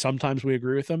 and sometimes we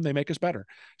agree with them. They make us better.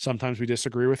 Sometimes we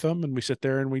disagree with them, and we sit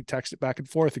there and we text it back and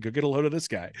forth and go get a load of this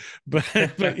guy. But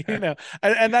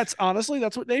and that's honestly,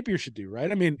 that's what Napier should do,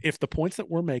 right? I mean, if the points that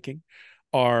we're making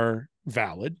are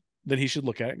valid, then he should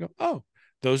look at it and go, oh,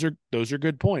 those are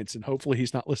good points, and hopefully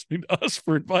he's not listening to us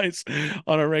for advice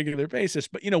on a regular basis.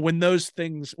 But when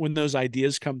those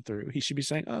ideas come through, he should be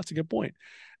saying, oh, that's a good point.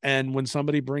 And when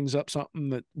somebody brings up something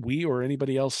that we or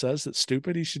anybody else says that's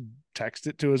stupid, he should text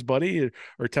it to his buddy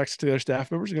or text it to their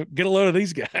staff members and go, get a load of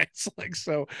these guys.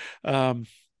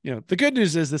 The good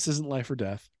news is this isn't life or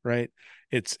death, right?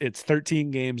 It's 13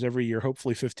 games every year,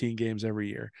 hopefully 15 games every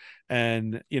year.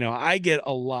 And, I get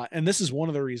a lot, and this is one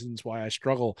of the reasons why I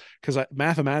struggle, because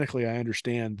mathematically, I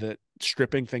understand that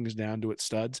stripping things down to its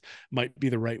studs might be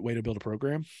the right way to build a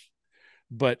program.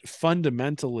 But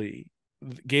fundamentally,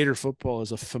 Gator football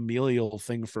is a familial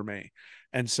thing for me.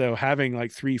 And so having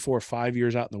like 3, 4, 5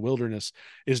 years out in the wilderness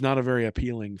is not a very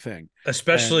appealing thing.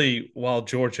 Especially while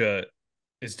Georgia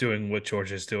is doing what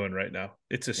Georgia's doing right now.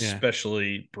 It's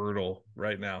especially brutal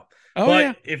right now.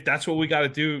 But if that's what we got to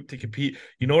do to compete,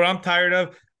 you know what I'm tired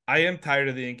of? I am tired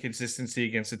of the inconsistency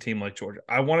against a team like Georgia.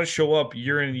 I want to show up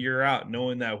year in, year out,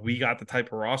 knowing that we got the type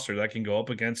of roster that can go up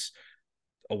against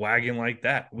a wagon like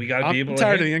that. We got to be able to. I'm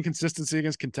tired of the inconsistency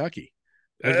against Kentucky.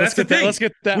 Let's get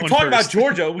that. We talk about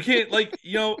Georgia. We can't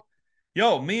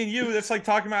me and you, that's like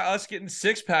talking about us getting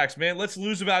 6-packs, man. Let's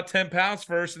lose about 10 pounds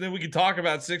first, and then we can talk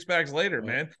about 6-packs later,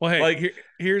 man. Well, hey,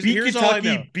 here's Kentucky, all I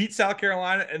know. Beat South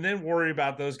Carolina, and then worry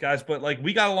about those guys. But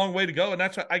we got a long way to go, and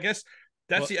that's what I guess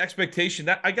that's the expectation.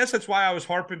 I guess that's why I was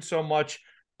harping so much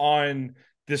on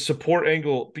the support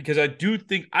angle, because I do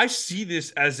think I see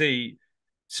this as a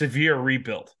severe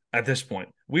rebuild at this point.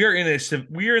 We are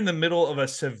in the middle of a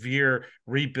severe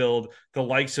rebuild, the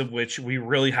likes of which we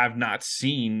really have not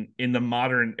seen in the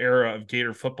modern era of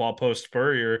Gator football post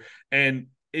Spurrier. And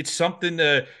it's something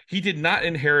that he did not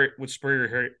inherit what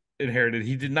Spurrier inherited.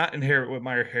 He did not inherit what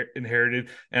Meyer inherited.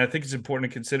 And I think it's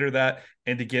important to consider that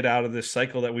and to get out of this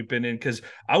cycle that we've been in, because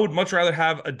I would much rather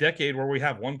have a decade where we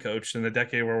have one coach than a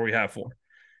decade where we have 4.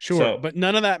 Sure, but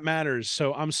none of that matters.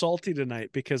 So I'm salty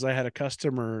tonight because I had a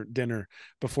customer dinner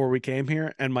before we came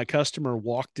here, and my customer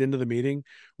walked into the meeting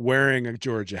wearing a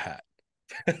Georgia hat.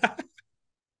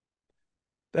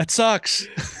 That sucks.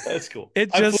 That's cool.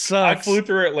 It just sucks. I flew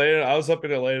through Atlanta. I was up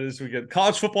in Atlanta this weekend.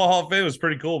 College Football Hall of Fame was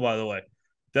pretty cool, by the way.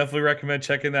 Definitely recommend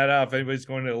checking that out if anybody's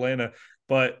going to Atlanta.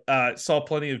 But saw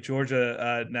plenty of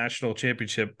Georgia national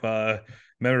championship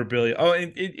memorabilia. Oh,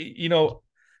 and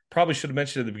probably should have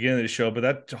mentioned at the beginning of the show, but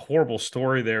that horrible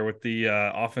story there with the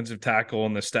offensive tackle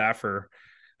and the staffer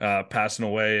passing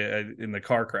away in the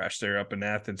car crash there up in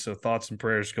Athens. So thoughts and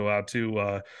prayers go out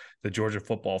to the Georgia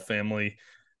football family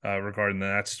regarding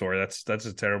that story. That's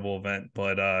a terrible event,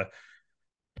 but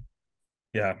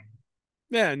yeah.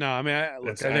 Yeah, no, I mean, I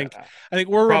think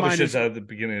we're reminded at the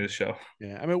beginning of the show.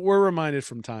 Yeah, I mean, we're reminded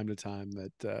from time to time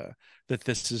that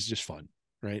this is just fun.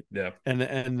 Right. Yeah. And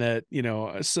that,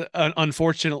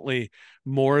 unfortunately,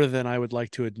 more than I would like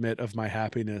to admit of my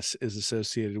happiness is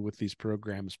associated with these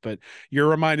programs. But you're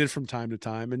reminded from time to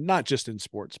time, and not just in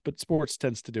sports, but sports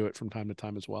tends to do it from time to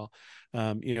time as well,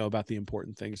 about the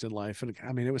important things in life. And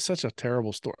I mean, it was such a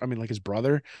terrible story. I mean, like his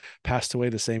brother passed away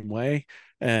the same way.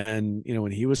 And,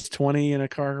 when he was 20 in a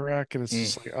car wreck, and it's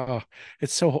just like, oh,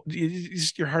 it's so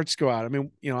your hearts go out. I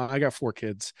mean, I got 4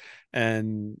 kids,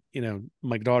 and,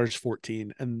 my daughter's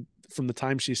 14, and from the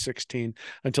time she's 16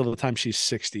 until the time she's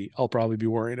 60, I'll probably be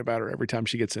worrying about her every time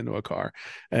she gets into a car.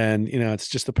 And, it's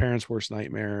just the parents' worst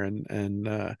nightmare.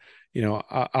 And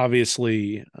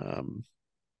obviously,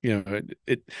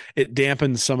 it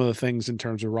dampens some of the things in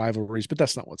terms of rivalries, but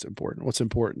that's not what's important. What's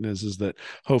important is that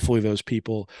hopefully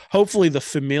the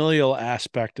familial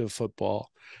aspect of football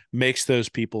makes those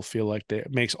people feel like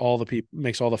makes all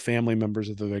the family members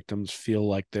of the victims feel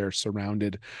like they're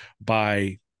surrounded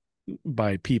by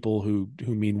people who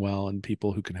mean well and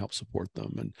people who can help support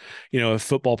them. And, if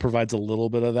football provides a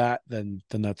little bit of that, then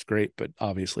that's great, but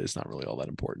obviously it's not really all that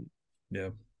important. Yeah.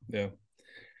 Yeah.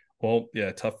 Well,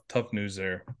 yeah, tough news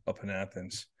there up in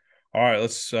Athens. All right,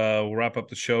 we'll wrap up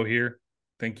the show here.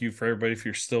 Thank you for everybody if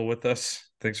you're still with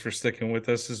us. Thanks for sticking with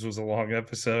us. This was a long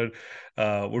episode.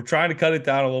 We're trying to cut it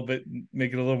down a little bit,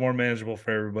 make it a little more manageable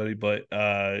for everybody. But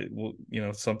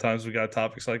sometimes we got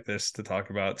topics like this to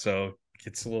talk about, so it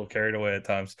gets a little carried away at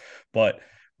times. But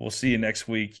we'll see you next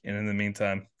week, and in the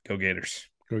meantime, go Gators.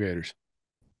 Go Gators.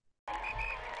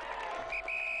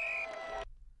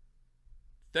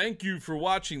 Thank you for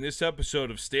watching this episode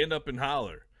of Stand Up and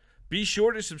Holler. Be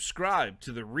sure to subscribe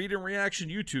to the Read and Reaction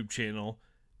YouTube channel,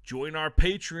 join our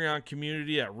Patreon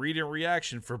community at Read and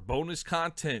Reaction for bonus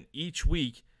content each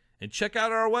week, and check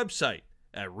out our website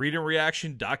at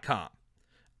readandreaction.com.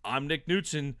 I'm Nick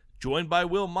Knutson, joined by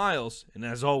Will Miles, and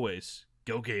as always,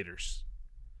 go Gators.